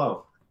circular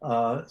flow,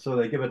 so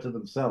they give it to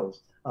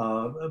themselves.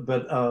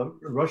 But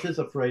Russia's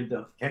afraid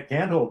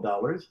can't hold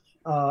dollars,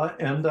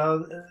 and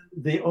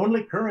the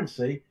only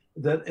currency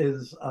that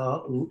is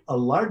a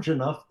large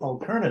enough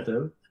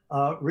alternative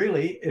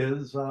really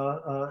is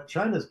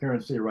China's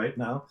currency right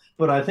now.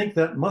 But I think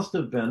that must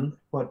have been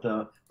what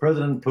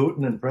President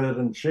Putin and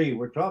President Xi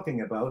were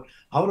talking about.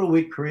 How do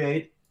we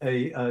create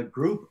a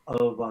group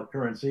of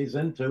currencies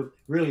into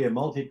really a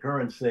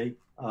multi-currency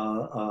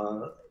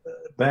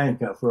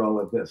bank for all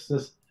of this?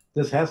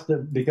 This has to,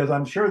 because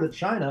I'm sure that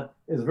China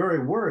is very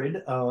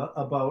worried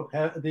about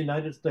the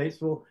United States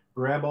will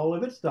grab all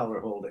of its dollar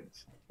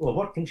holdings. Well,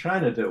 what can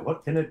China do?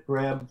 What can it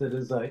grab that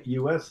is a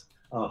U.S.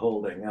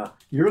 Holding?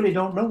 You really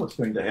don't know what's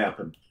going to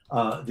happen.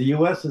 The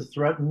U.S. is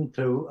threatened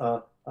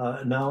to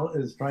now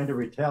is trying to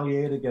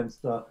retaliate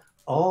against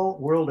all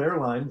world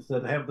airlines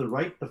that have the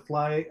right to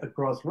fly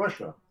across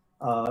Russia,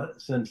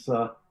 since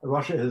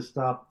Russia has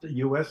stopped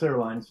U.S.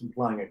 airlines from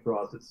flying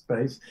across its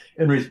space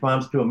in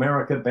response to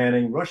America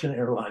banning Russian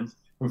airlines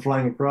from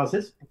flying across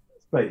its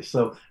space.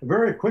 So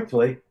very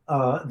quickly,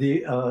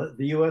 the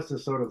U.S.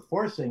 is sort of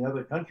forcing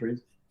other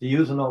countries to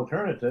use an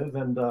alternative,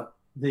 and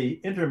the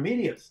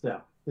intermediate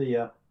step,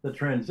 the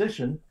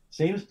transition,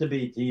 seems to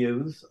be to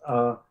use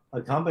a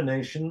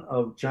combination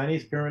of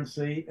Chinese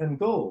currency and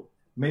gold,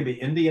 maybe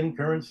Indian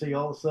currency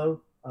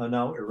also,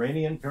 now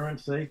Iranian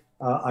currency.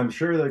 I'm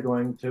sure they're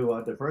going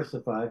to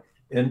diversify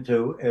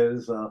into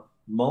as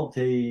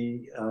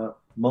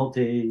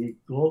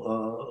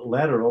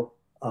multilateral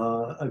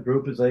a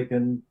group as they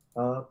can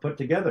put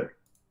together.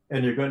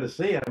 And you're going to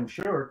see, I'm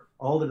sure,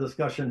 all the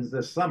discussions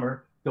this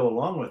summer go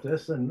along with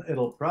this, and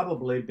it'll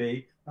probably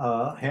be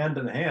hand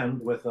in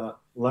hand with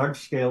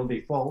large-scale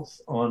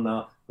defaults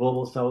on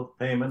global South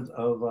payment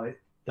of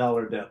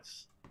dollar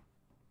debts.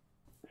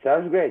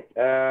 Sounds great.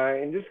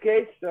 In this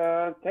case,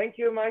 thank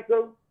you,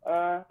 Michael,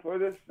 for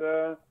this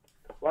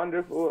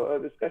wonderful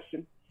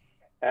discussion.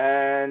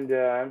 And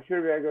I'm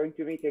sure we are going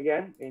to meet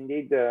again.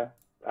 Indeed,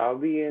 I'll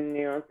be in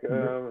New York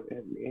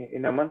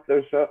in a month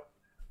or so.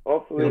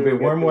 Hopefully, it'll be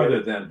warm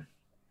weather then.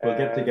 We'll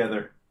get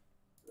together.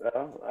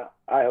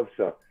 I hope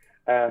so.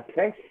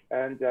 Thanks,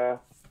 and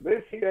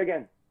we'll see you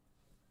again.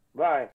 Bye.